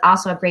think that's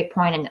also a great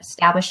point in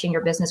establishing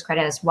your business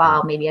credit as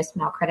well, maybe a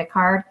small credit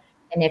card.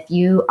 And if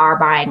you are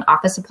buying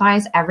office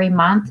supplies every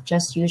month,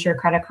 just use your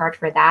credit card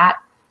for that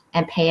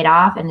and pay it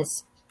off. And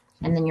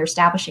then you're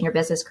establishing your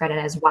business credit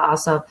as well.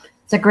 So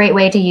it's a great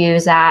way to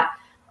use that.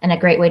 and a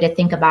great way to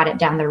think about it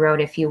down the road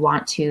if you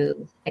want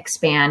to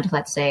expand,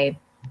 let's say,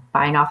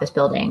 buy an office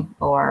building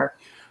or,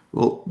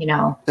 well, you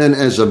know. And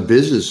as a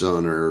business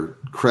owner,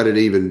 credit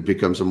even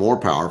becomes a more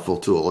powerful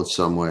tool in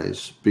some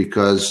ways,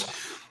 because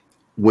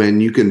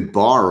when you can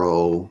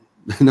borrow,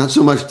 not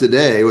so much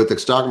today with the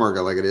stock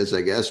market like it is,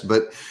 I guess,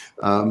 but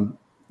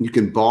you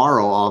can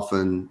borrow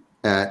often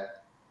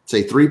at,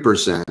 say,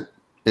 3%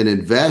 and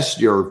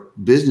invest your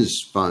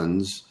business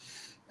funds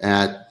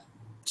at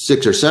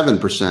 6 or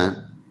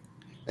 7%,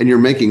 and you're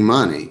making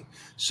money.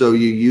 So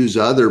you use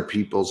other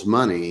people's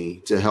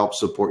money to help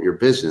support your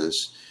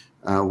business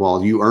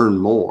while you earn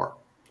more.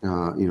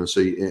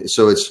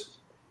 So it's,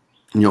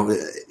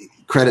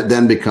 credit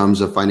then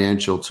becomes a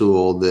financial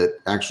tool that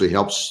actually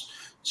helps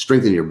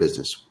strengthen your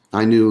business.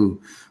 I knew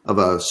of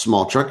a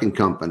small trucking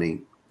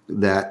company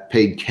that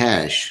paid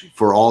cash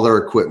for all their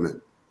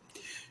equipment.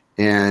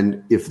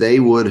 And if they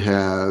would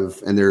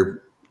have, and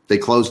they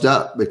closed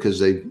up because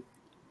they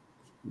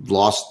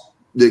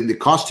it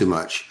cost too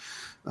much.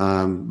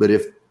 But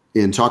if,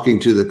 in talking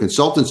to the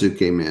consultants who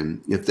came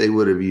in, if they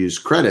would have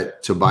used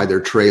credit to buy their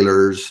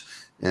trailers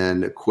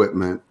and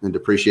equipment and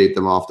depreciate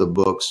them off the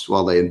books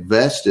while they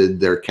invested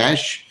their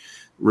cash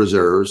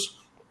reserves,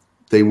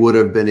 they would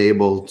have been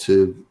able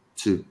to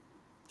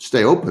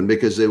stay open,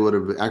 because they would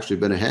have actually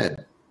been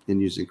ahead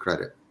in using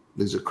credit,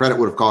 because the credit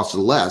would have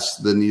costed less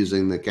than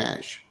using the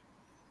cash.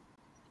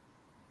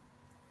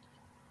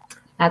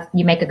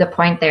 You make a good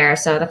point there.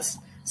 So that's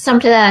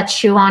something to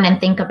chew on and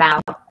think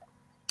about.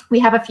 We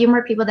have a few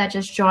more people that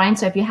just joined.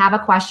 So if you have a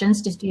question,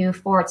 just do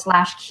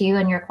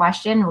 /Q in your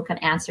question. We can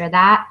answer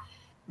that.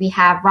 We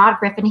have Rod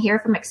Griffin here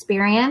from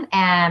Experian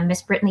and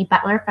Miss Brittany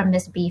Butler from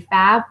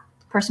MissbFab,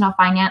 personal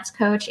finance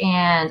coach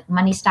and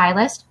money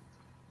stylist.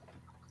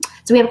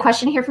 So we have a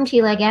question here from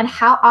Tila again.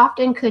 How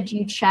often could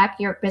you check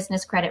your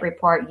business credit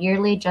report?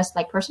 Yearly, just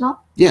like personal?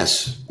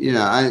 Yes.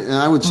 Yeah.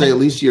 I would say at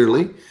least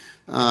yearly,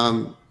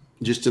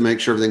 just to make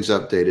sure everything's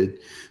updated.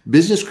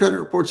 Business credit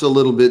report's a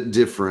little bit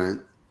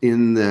different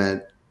in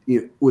that,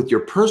 with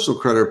your personal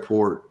credit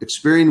report,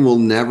 Experian will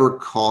never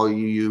call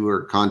you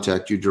or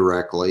contact you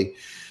directly.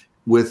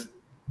 With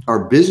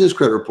our business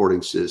credit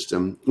reporting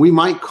system, we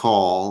might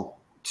call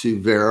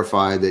to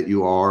verify that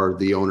you are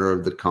the owner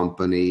of the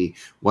company,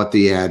 what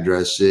the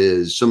address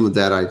is, some of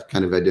that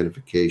kind of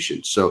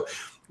identification. So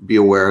be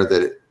aware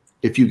that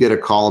if you get a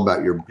call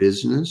about your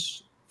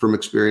business from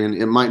Experian,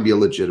 it might be a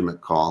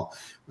legitimate call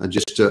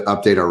just to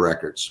update our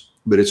records.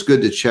 But it's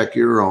good to check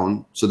your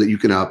own so that you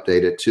can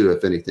update it too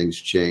if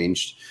anything's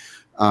changed.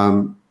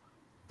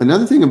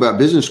 Another thing about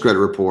business credit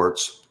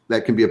reports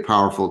that can be a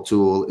powerful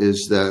tool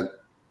is that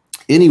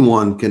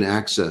anyone can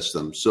access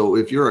them. So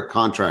if you're a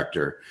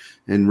contractor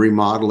and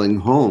remodeling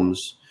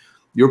homes,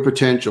 your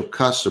potential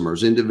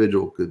customers,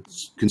 individual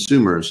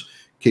consumers,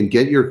 can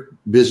get your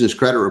business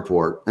credit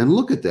report and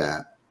look at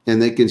that. And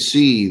they can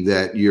see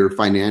that you're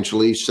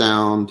financially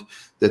sound,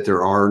 that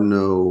there are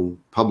no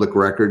public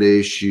record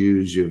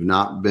issues, you've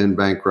not been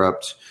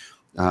bankrupt.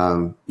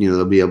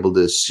 They'll be able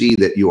to see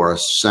that you are a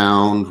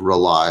sound,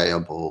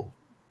 reliable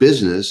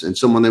business and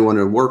someone they want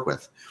to work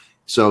with.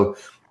 So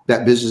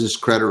that business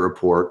credit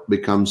report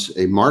becomes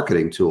a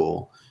marketing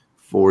tool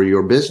for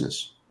your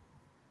business.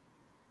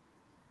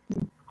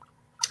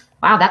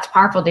 Wow, that's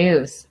powerful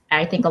news.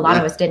 I think a lot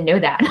of us didn't know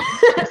that.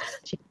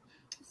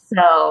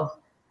 So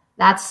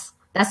that's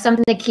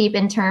something to keep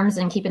in terms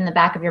and keep in the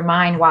back of your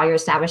mind while you're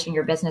establishing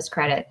your business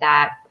credit,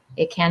 that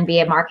it can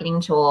be a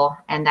marketing tool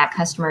and that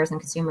customers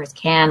and consumers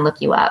can look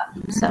you up.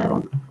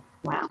 So,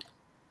 wow.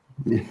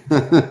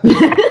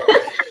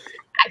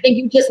 I think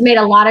you just made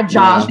a lot of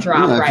jaws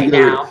drop right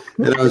now.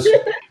 And I was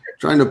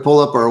trying to pull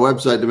up our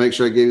website to make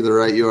sure I gave you the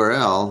right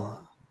URL.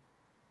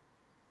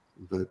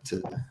 But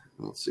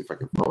let's see if I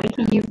can. Well, we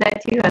can use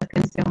that too as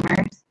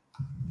consumers.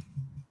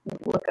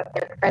 Look up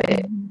their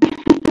credit.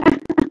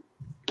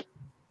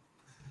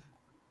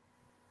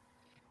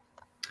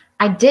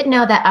 I did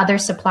know that other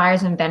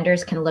suppliers and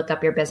vendors can look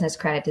up your business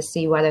credit to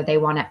see whether they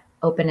want to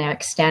open and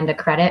extend a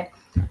credit.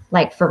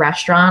 Like for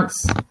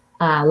restaurants,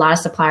 a lot of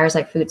suppliers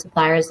like food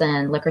suppliers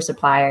and liquor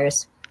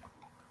suppliers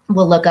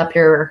will look up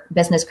your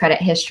business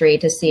credit history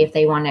to see if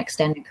they want to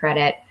extend a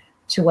credit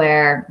to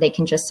where they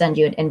can just send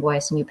you an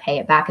invoice and you pay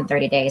it back in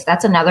 30 days.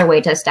 That's another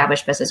way to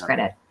establish business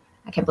credit.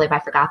 I can't believe I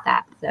forgot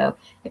that. So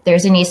if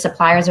there's any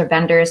suppliers or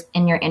vendors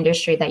in your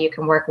industry that you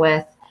can work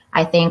with,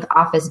 I think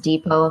Office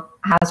Depot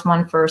has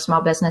one for small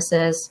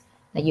businesses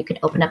that you could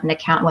open up an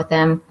account with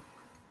them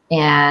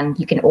and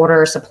you can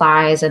order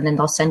supplies and then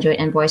they'll send you an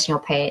invoice and you'll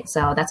pay it.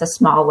 So that's a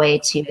small way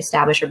to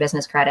establish your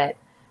business credit.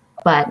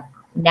 But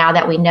now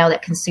that we know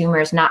that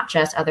consumers, not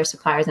just other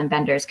suppliers and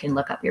vendors, can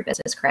look up your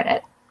business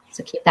credit.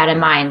 So keep that in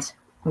mind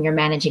when you're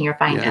managing your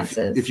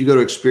finances. If you go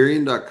to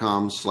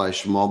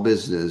Experian.com/small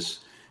business,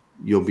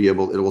 you'll be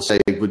able, it will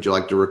say, would you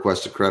like to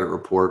request a credit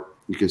report?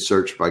 You can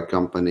search by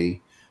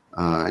company.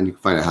 And you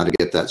can find out how to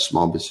get that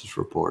small business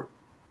report.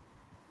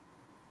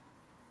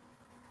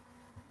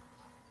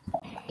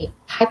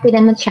 Type it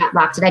in the chat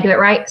box. Did I do it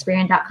right?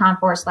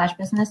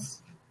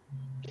 Experian.com/business.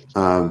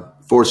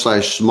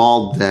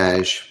 /small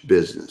dash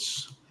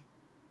business.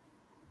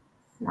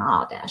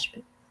 Small dash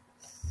business.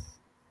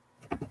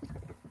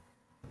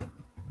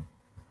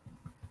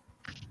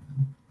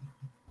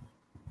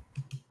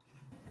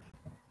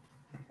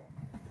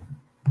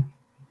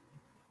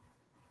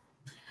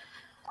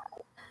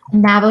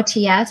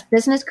 NAVO-TS,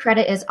 business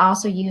credit is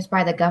also used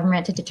by the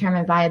government to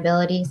determine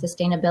viability,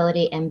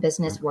 sustainability, and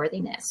business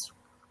worthiness.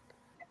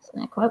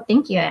 Excellent quote.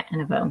 Thank you,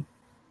 Annabo.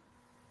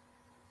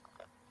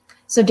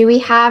 So do we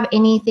have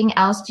anything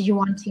else do you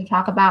want to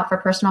talk about for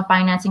personal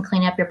finance and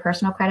clean up your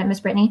personal credit, Miss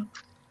Brittany?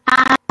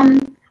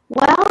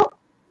 Well,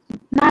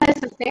 not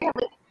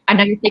necessarily. I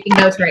know you're taking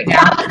notes right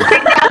now.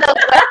 Right now, those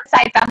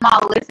websites I'm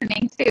all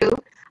listening to.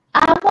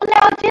 Well,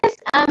 no,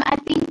 just I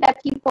think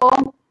that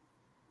people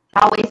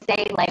always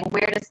say like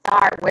where to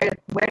start,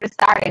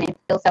 and it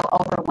feels so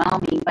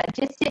overwhelming. But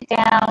just sit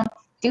down,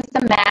 do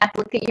some math,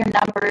 look at your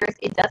numbers.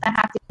 It doesn't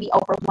have to be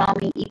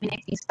overwhelming, even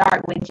if you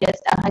start with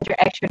just $100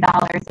 extra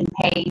and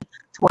pay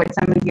towards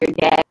some of your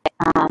debt,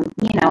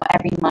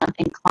 every month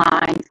and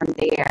climb from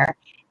there.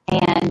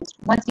 And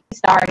once you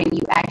start and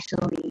you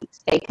actually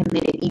stay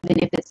committed, even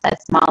if it's a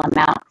small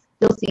amount,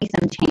 you'll see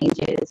some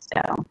changes.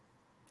 So,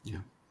 yeah.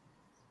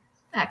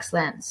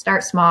 Excellent.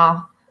 Start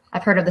small.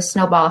 I've heard of the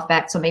snowball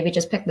effect, so maybe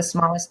just pick the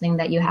smallest thing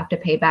that you have to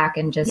pay back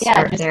and just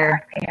start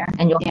there,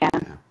 and you'll keep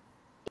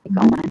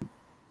going.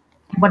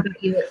 What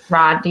about you,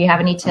 Rod? Do you have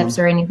any tips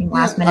or anything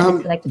last minute that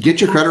you'd like to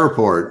get your credit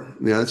report?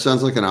 Yeah, that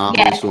sounds like an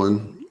obvious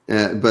one.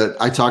 But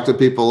I talk to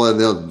people and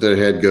their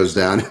head goes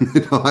down.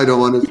 I don't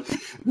want to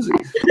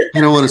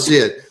see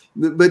it.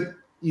 But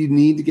you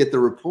need to get the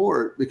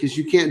report because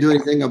you can't do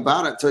anything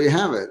about it until you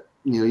have it.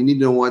 You need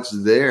to know what's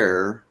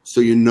there so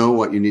you know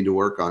what you need to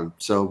work on.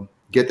 So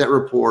get that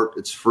report.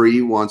 It's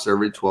free once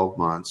every 12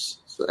 months.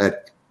 So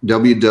at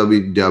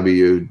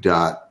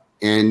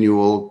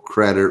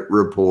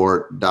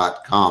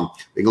www.annualcreditreport.com.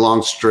 Big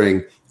long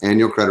string,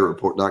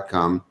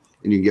 annualcreditreport.com.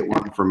 And you can get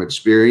one from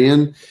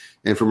Experian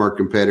and from our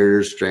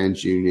competitors,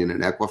 TransUnion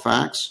and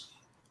Equifax.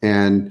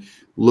 And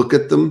look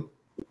at them,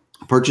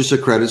 purchase a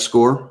credit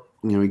score.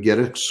 Get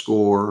a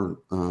score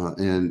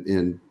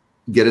and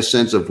get a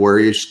sense of where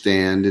you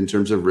stand in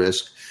terms of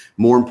risk.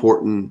 More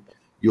important,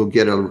 you'll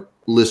get a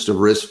list of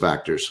risk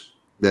factors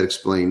that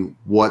explain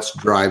what's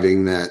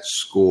driving that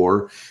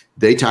score.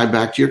 They tie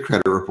back to your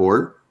credit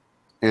report,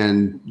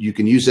 and you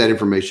can use that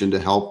information to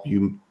help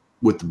you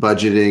with the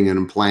budgeting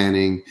and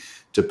planning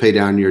to pay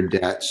down your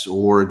debts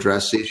or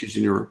address the issues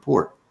in your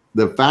report.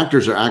 The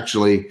factors are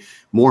actually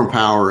more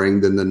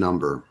empowering than the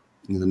number.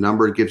 The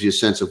number gives you a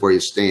sense of where you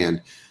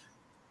stand.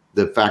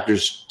 The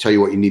factors tell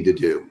you what you need to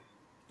do,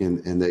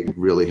 and they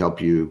really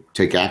help you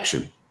take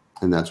action,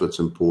 and that's what's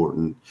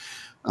important.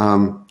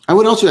 I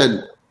would also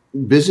add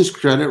business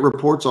credit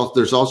reports.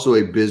 There's also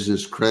a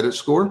business credit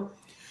score,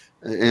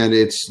 and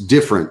it's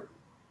different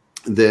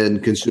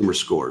than consumer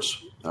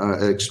scores.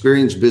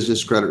 Experian's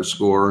business credit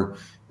score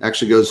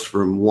actually goes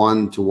from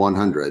 1 to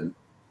 100.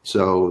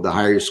 So the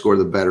higher your score,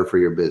 the better for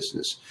your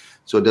business.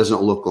 So it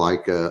doesn't look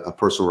like a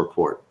personal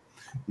report.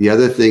 The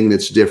other thing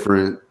that's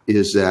different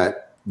is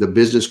that the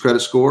business credit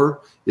score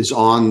is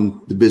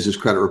on the business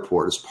credit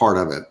report. It's part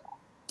of it.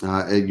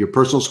 Your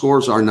personal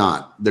scores are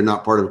not. They're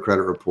not part of a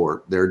credit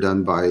report. They're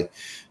done by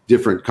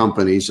different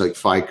companies like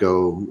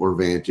FICO or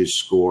Vantage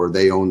Score.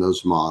 They own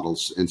those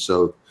models. And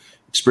so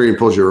Experian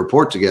pulls your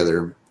report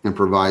together and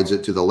provides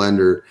it to the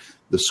lender.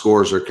 The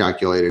scores are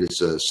calculated. It's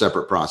a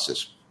separate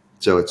process.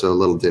 So it's a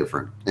little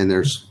different. And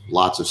there's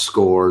lots of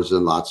scores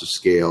and lots of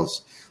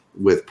scales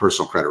with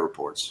personal credit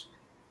reports.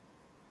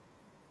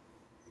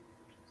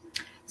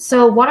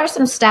 So what are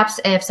some steps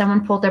if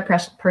someone pulled their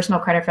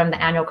personal credit from the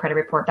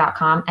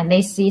annualcreditreport.com and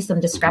they see some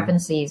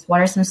discrepancies?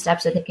 What are some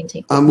steps that they can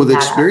take? With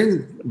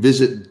Experian,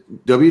 visit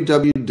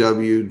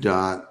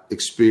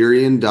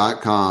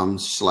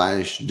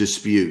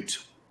www.experian.com/dispute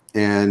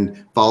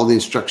and follow the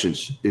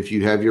instructions. If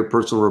you have your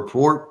personal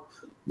report,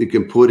 you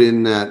can put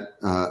in that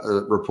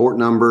report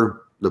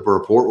number. The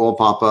report will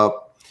pop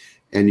up,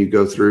 and you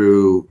go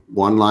through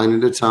one line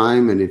at a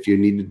time. And if you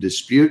need to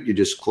dispute, you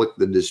just click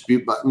the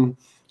dispute button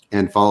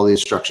and follow the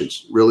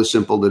instructions. Really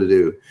simple to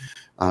do.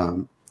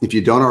 If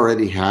you don't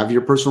already have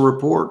your personal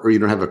report, or you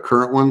don't have a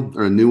current one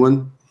or a new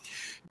one,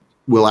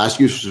 we'll ask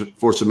you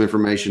for some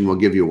information. We'll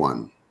give you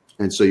one.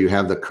 And so you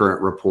have the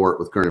current report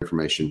with current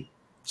information.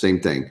 Same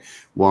thing.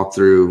 Walk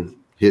through,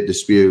 hit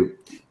dispute.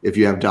 If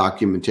you have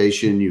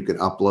documentation, you can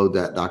upload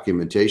that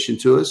documentation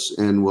to us,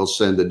 and we'll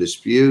send the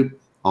dispute,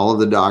 all of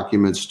the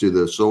documents to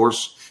the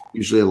source,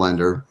 usually a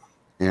lender,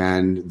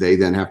 and they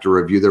then have to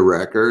review the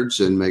records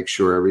and make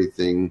sure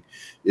everything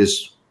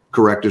is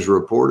correct as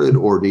reported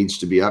or needs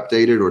to be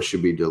updated or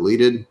should be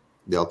deleted.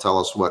 They'll tell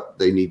us what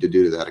they need to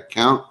do to that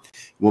account.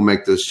 We'll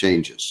make those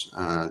changes.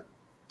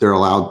 They're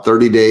allowed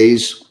 30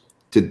 days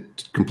to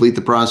complete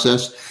the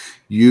process.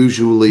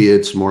 Usually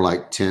it's more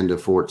like 10 to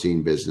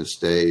 14 business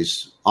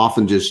days,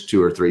 often just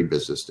 2 or 3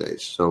 business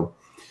days. So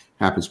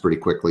happens pretty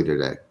quickly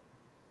today.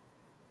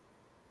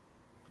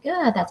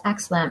 Good, that's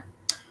excellent.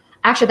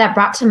 Actually, that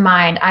brought to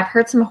mind, I've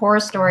heard some horror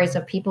stories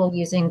of people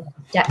using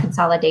debt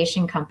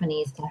consolidation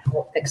companies to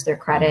help fix their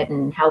credit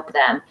and help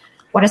them.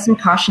 What are some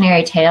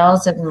cautionary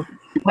tales, and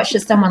what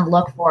should someone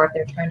look for if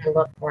they're trying to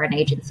look for an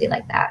agency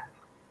like that?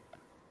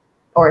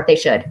 Or if they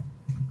should?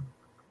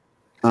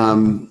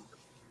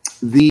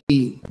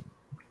 The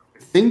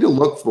thing to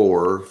look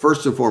for,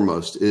 first and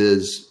foremost,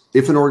 is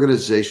if an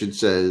organization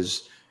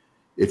says,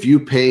 if you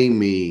pay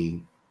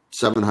me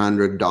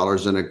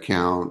 $700 an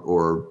account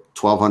or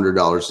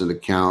 $1,200 an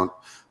account,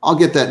 I'll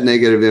get that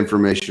negative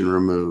information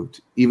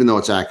removed, even though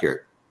it's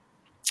accurate.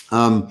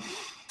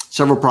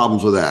 Several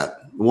problems with that.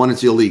 One,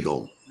 it's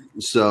illegal.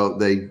 So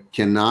they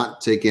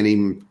cannot take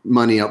any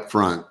money up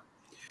front,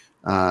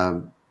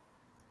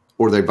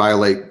 or they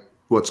violate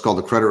what's called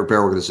the Credit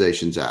Repair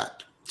Organizations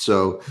Act.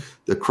 So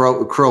the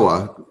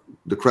CROA,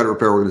 the Credit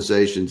Repair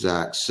Organizations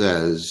Act,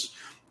 says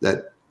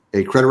that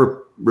a credit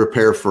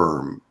repair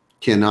firm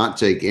cannot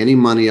take any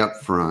money up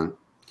front.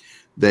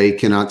 They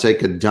cannot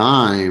take a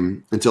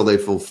dime until they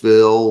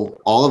fulfill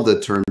all of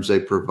the terms they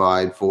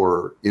provide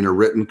for in a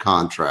written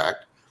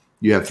contract.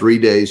 You have 3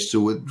 days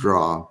to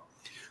withdraw.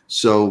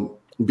 So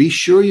be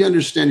sure you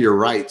understand your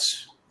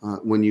rights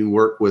when you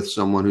work with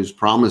someone who's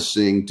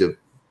promising to,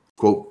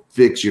 quote,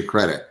 fix your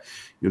credit.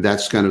 You know,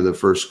 that's kind of the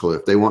first clue.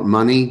 If they want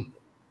money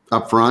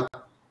up front,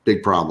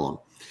 big problem.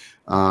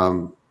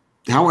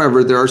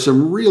 However, there are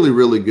some really,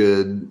 really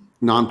good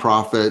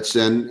nonprofits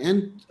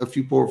and a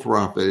few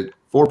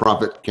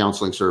for-profit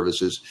counseling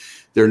services.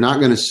 They're not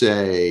going to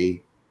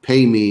say,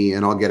 pay me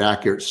and I'll get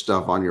accurate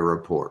stuff on your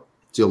report.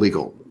 It's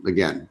illegal.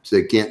 Again, so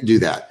they can't do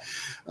that.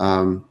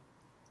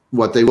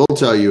 What they will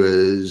tell you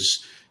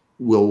is,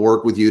 we'll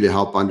work with you to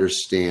help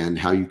understand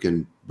how you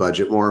can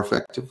budget more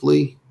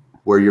effectively,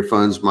 where your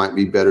funds might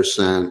be better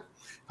sent,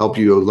 help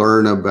you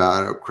learn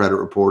about credit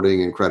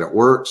reporting and credit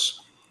works.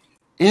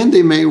 And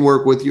they may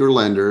work with your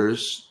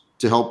lenders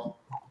to help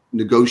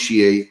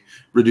negotiate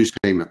reduced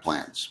payment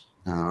plans,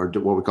 or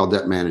what we call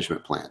debt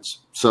management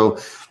plans. So,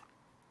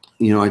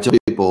 you know, I tell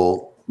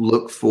people,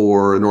 look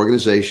for an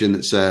organization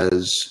that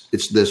says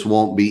this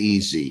won't be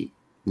easy.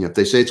 You know, if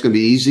they say it's going to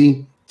be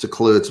easy, it's a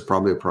clue. It's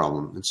probably a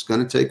problem. It's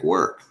going to take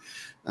work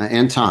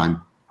and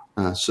time.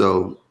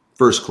 So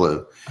first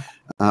clue.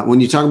 When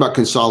you talk about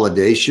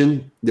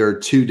consolidation, there are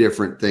two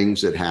different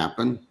things that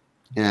happen,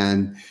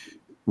 and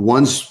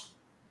one's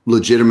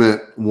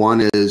legitimate.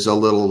 One is a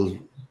little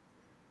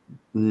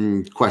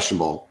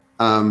questionable.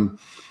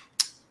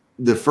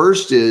 The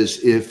first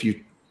is if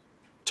you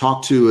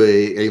talk to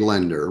a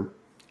lender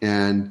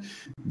and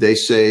they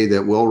say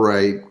that we'll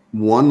write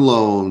one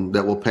loan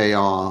that will pay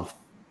off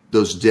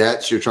those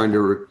debts you're trying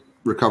to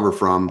recover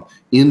from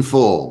in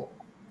full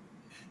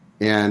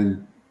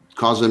and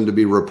cause them to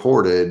be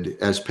reported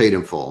as paid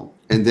in full.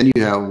 And then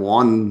you have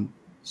one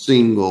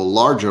single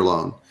larger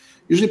loan,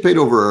 usually paid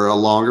over a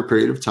longer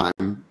period of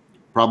time,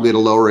 probably at a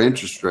lower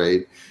interest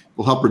rate,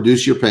 will help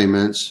reduce your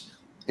payments,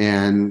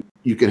 and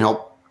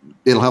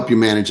it'll help you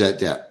manage that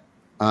debt.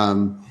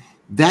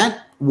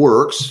 That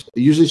works. I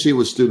usually see it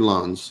with student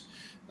loans.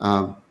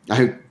 I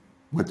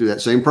went through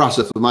that same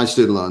process with my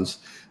student loans,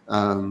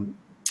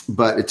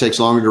 but it takes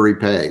longer to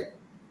repay.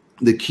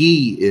 The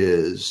key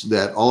is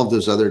that all of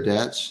those other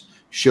debts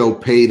show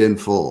paid in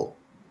full.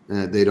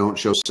 They don't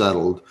show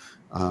settled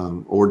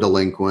or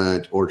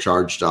delinquent or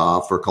charged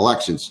off or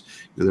collections.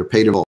 They're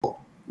paid in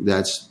full.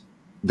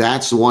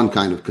 That's one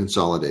kind of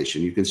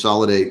consolidation. You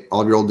consolidate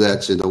all of your old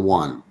debts into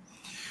one.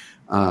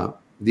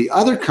 The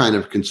other kind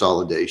of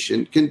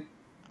consolidation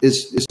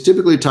is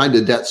typically tied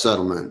to debt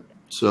settlement.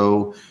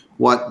 So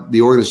what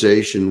the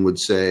organization would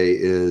say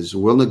is,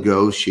 we'll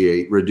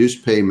negotiate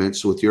reduced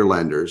payments with your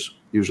lenders,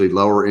 usually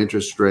lower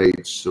interest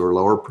rates or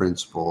lower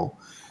principal,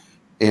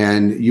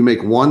 and you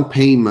make one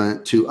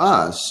payment to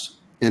us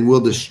and we'll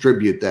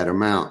distribute that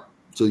amount.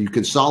 So you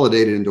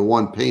consolidate it into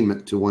one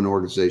payment to one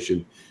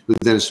organization who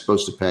then is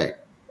supposed to pay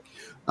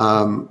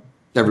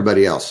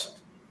everybody else.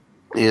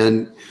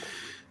 And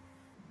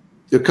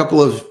a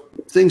couple of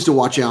things to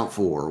watch out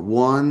for.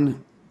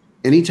 One,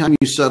 anytime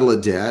you settle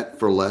a debt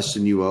for less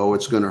than you owe,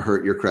 it's going to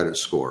hurt your credit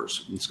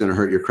scores. It's going to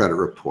hurt your credit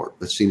report.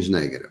 That seems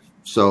negative.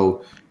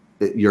 So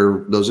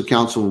those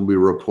accounts will be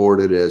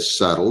reported as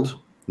settled,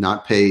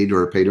 not paid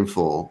or paid in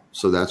full.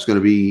 So that's going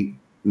to be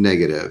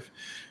negative.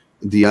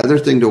 The other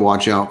thing to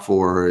watch out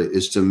for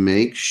is to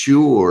make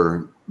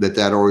sure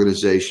that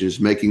organization is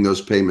making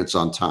those payments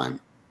on time.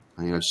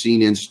 I've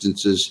seen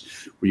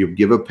instances where you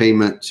give a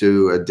payment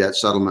to a debt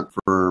settlement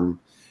firm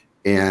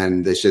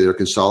and they say they're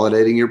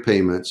consolidating your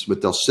payments,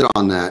 but they'll sit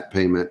on that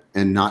payment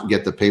and not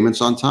get the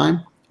payments on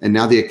time. And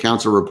now the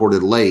accounts are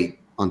reported late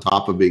on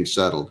top of being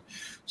settled.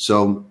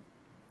 So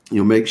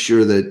make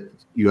sure that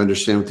you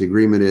understand what the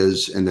agreement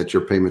is and that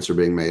your payments are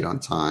being made on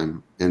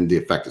time and the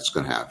effect it's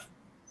going to have.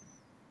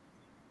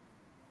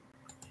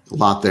 A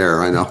lot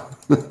there, I know.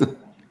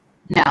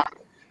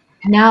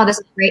 No, this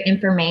is great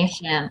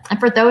information. And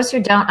for those who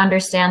don't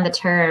understand the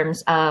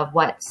terms of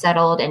what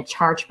settled and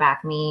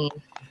chargeback mean,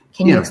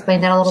 can you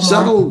explain that a little more?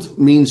 Settled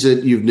means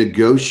that you've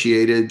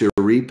negotiated to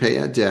repay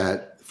a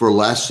debt for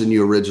less than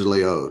you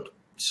originally owed.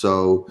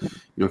 So,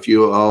 if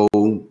you owe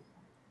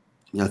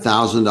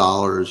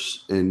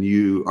 $1,000 and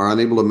you are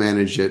unable to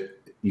manage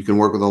it, you can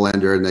work with a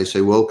lender and they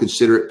say, we'll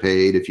consider it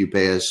paid if you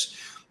pay us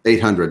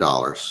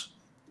 $800.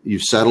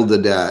 You've settled the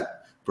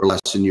debt for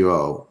less than you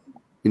owe.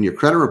 In your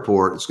credit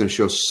report, it's going to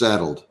show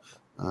settled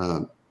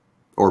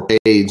or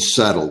paid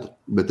settled,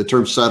 but the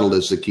term settled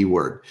is the key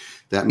word.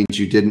 That means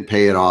you didn't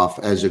pay it off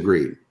as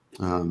agreed.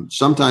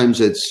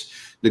 Sometimes it's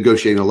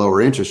negotiating a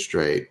lower interest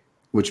rate,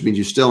 which means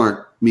you still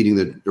aren't meeting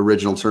the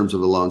original terms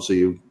of the loan, so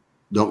you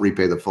don't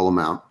repay the full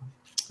amount.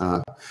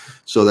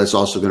 So that's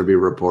also going to be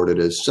reported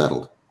as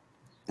settled,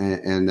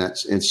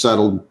 and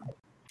settled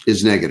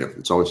is negative.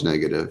 It's always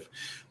negative.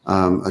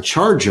 A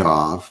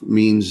charge-off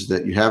means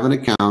that you have an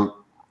account,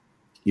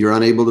 you're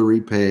unable to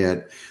repay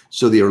it,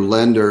 so your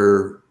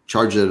lender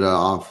charges it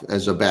off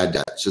as a bad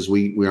debt, says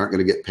we aren't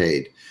going to get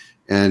paid.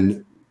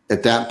 And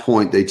at that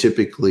point, they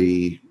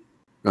typically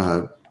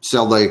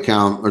sell the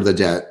account or the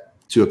debt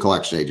to a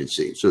collection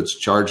agency. So it's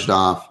charged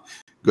off,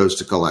 goes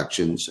to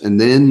collections, and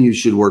then you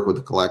should work with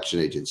the collection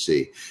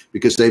agency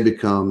because they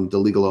become the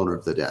legal owner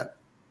of the debt.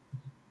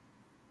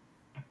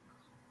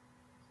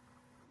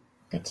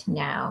 Good to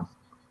know.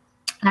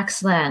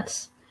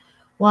 Excellent.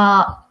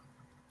 Well,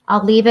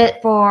 I'll leave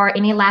it for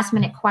any last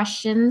minute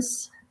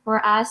questions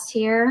for us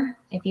here.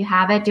 If you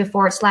have it, do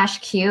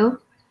 /Q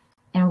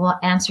and we'll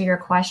answer your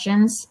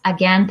questions.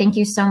 Again, thank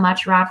you so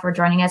much, Rod, for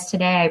joining us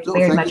today. I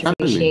very much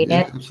appreciate it.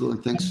 Yeah,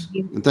 absolutely. Thanks.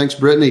 And thanks,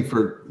 Brittany,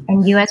 for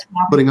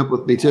putting up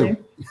with me too.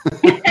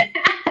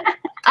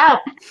 Oh,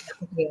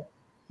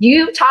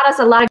 you taught us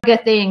a lot of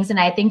good things, and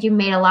I think you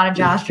made a lot of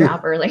jaws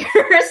drop earlier.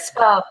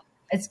 So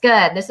it's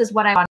good. This is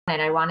what I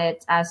wanted. I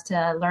wanted us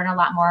to learn a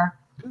lot more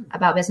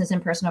about business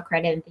and personal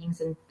credit and things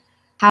and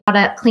how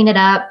to clean it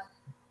up,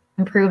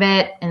 improve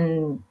it,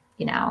 and,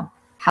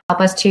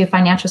 help us to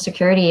financial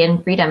security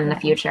and freedom in the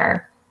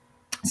future.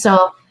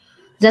 So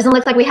it doesn't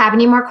look like we have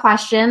any more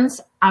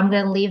questions. I'm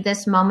going to leave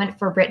this moment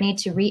for Brittany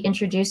to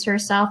reintroduce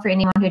herself for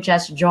anyone who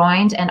just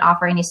joined and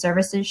offer any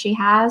services she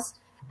has.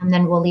 And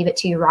then we'll leave it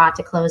to you, Rod,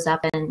 to close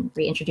up and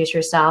reintroduce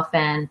yourself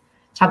and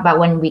talk about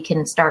when we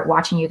can start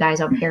watching you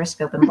guys on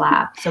Periscope and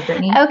Blab. So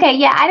Brittany. Okay,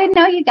 yeah, I didn't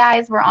know you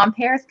guys were on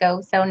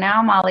Periscope, so now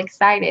I'm all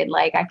excited.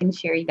 Like, I can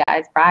share you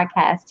guys'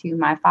 broadcast to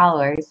my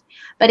followers.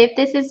 But if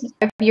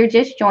you're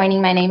just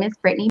joining, my name is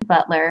Brittany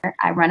Butler.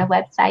 I run a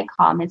website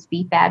called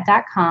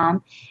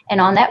MissbFab.com, and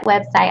on that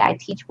website, I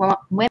teach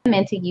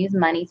women to use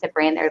money to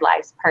brand their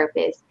life's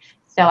purpose.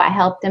 So I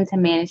help them to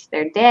manage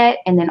their debt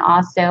and then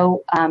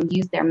also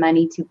use their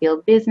money to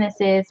build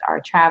businesses or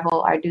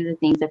travel or do the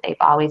things that they've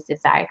always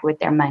desired with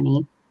their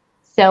money.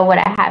 So what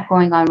I have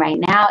going on right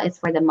now is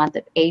for the month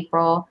of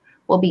April,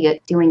 we'll be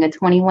doing a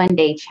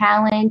 21-day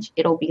challenge.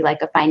 It'll be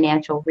like a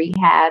financial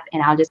rehab,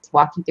 and I'll just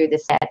walk you through the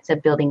steps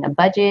of building a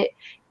budget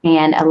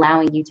and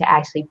allowing you to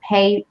actually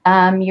pay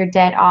your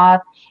debt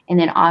off, and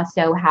then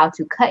also how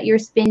to cut your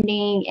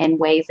spending in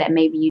ways that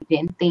maybe you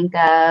didn't think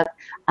of,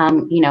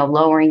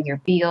 lowering your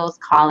bills,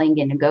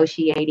 calling and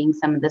negotiating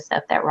some of the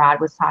stuff that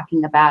Rod was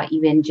talking about,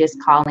 even just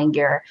calling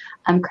your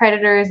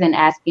creditors and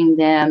asking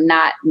them,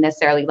 not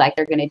necessarily like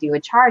they're going to do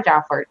a charge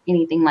off or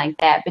anything like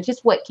that, but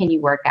just what can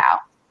you work out?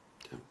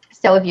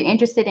 So if you're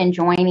interested in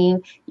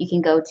joining, you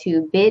can go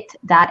to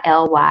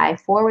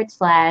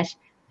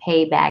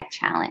bit.ly/payback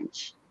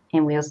challenge.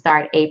 And we'll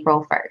start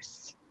April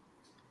 1st.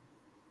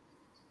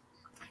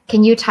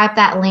 Can you type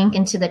that link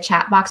into the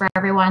chat box for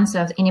everyone?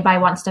 So if anybody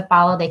wants to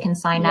follow, they can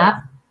sign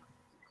up.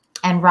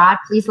 And Rod,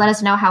 please let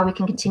us know how we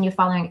can continue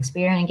following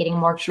Experian and getting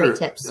more great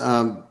tips.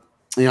 I'm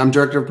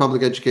Director of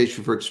Public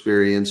Education for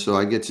Experian, so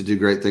I get to do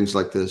great things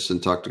like this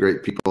and talk to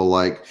great people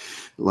like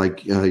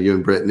you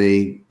and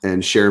Brittany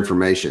and share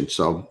information.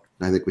 So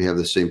I think we have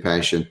the same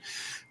passion.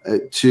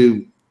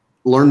 To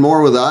learn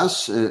more with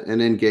us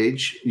and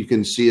engage, you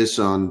can see us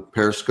on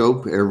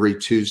Periscope every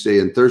Tuesday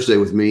and Thursday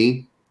with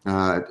me.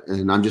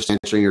 And I'm just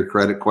answering your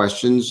credit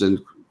questions and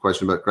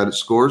questions about credit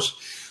scores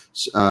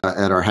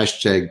at our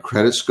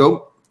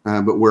 #CreditScope.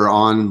 But we're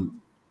on,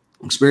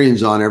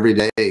 Experian's on every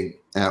day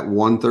at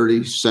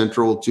 1:30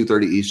 Central,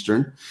 2:30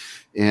 Eastern.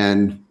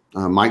 And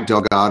Mike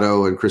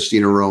Delgado and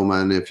Christina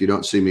Roman, if you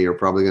don't see me, are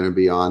probably going to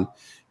be on.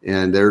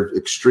 And they're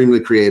extremely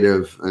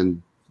creative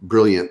and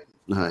brilliant,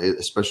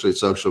 especially at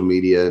social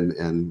media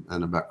and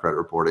about credit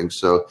reporting.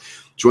 So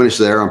join us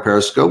there on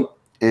Periscope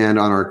and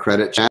on our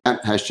credit chat,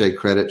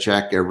 #credit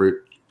chat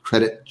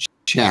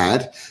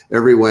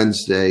every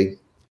Wednesday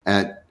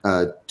at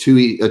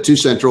 2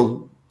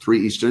 Central, 3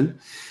 Eastern.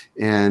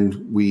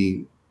 And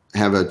we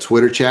have a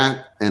Twitter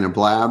chat and a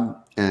Blab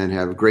and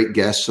have great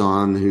guests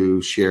on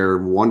who share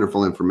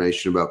wonderful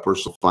information about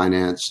personal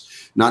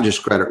finance, not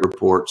just credit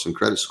reports and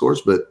credit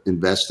scores, but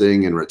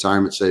investing and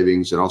retirement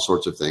savings and all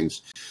sorts of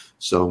things.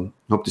 So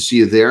hope to see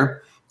you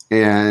there.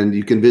 And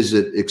you can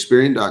visit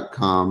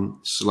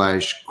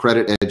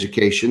Experian.com/credit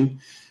education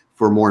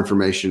for more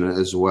information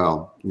as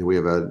well. We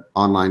have an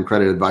online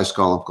credit advice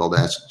column called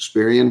Ask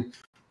Experian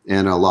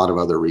and a lot of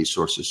other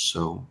resources.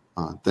 So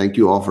thank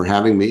you all for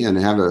having me, and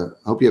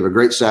hope you have a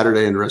great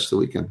Saturday and the rest of the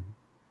weekend.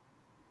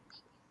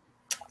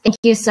 Thank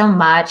you so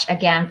much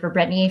again for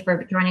Brittany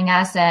for joining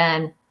us,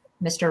 and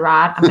Mr.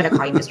 Rod. I'm going to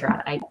call you Mr.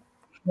 Rod. I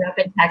grew up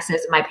in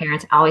Texas, and my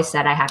parents always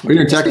said I have to.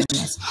 You're in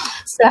Texas.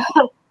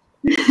 So,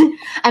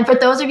 and for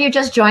those of you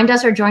just joined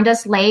us or joined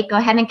us late, go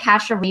ahead and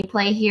catch a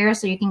replay here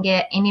so you can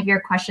get any of your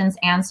questions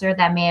answered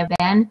that may have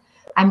been.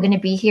 I'm going to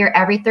be here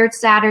every third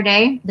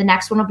Saturday. The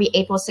next one will be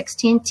April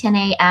 16th, 10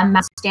 a.m.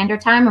 Mountain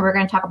Standard Time, and we're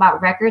going to talk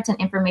about records and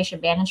information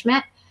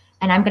management.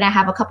 And I'm going to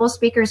have a couple of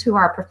speakers who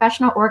are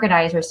professional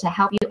organizers to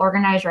help you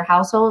organize your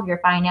household, your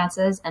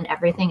finances, and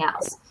everything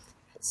else.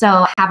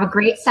 So have a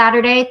great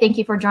Saturday. Thank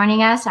you for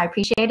joining us. I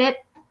appreciate it.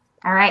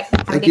 All right.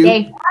 Have a good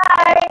day.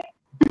 Bye.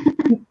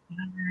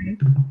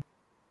 Bye.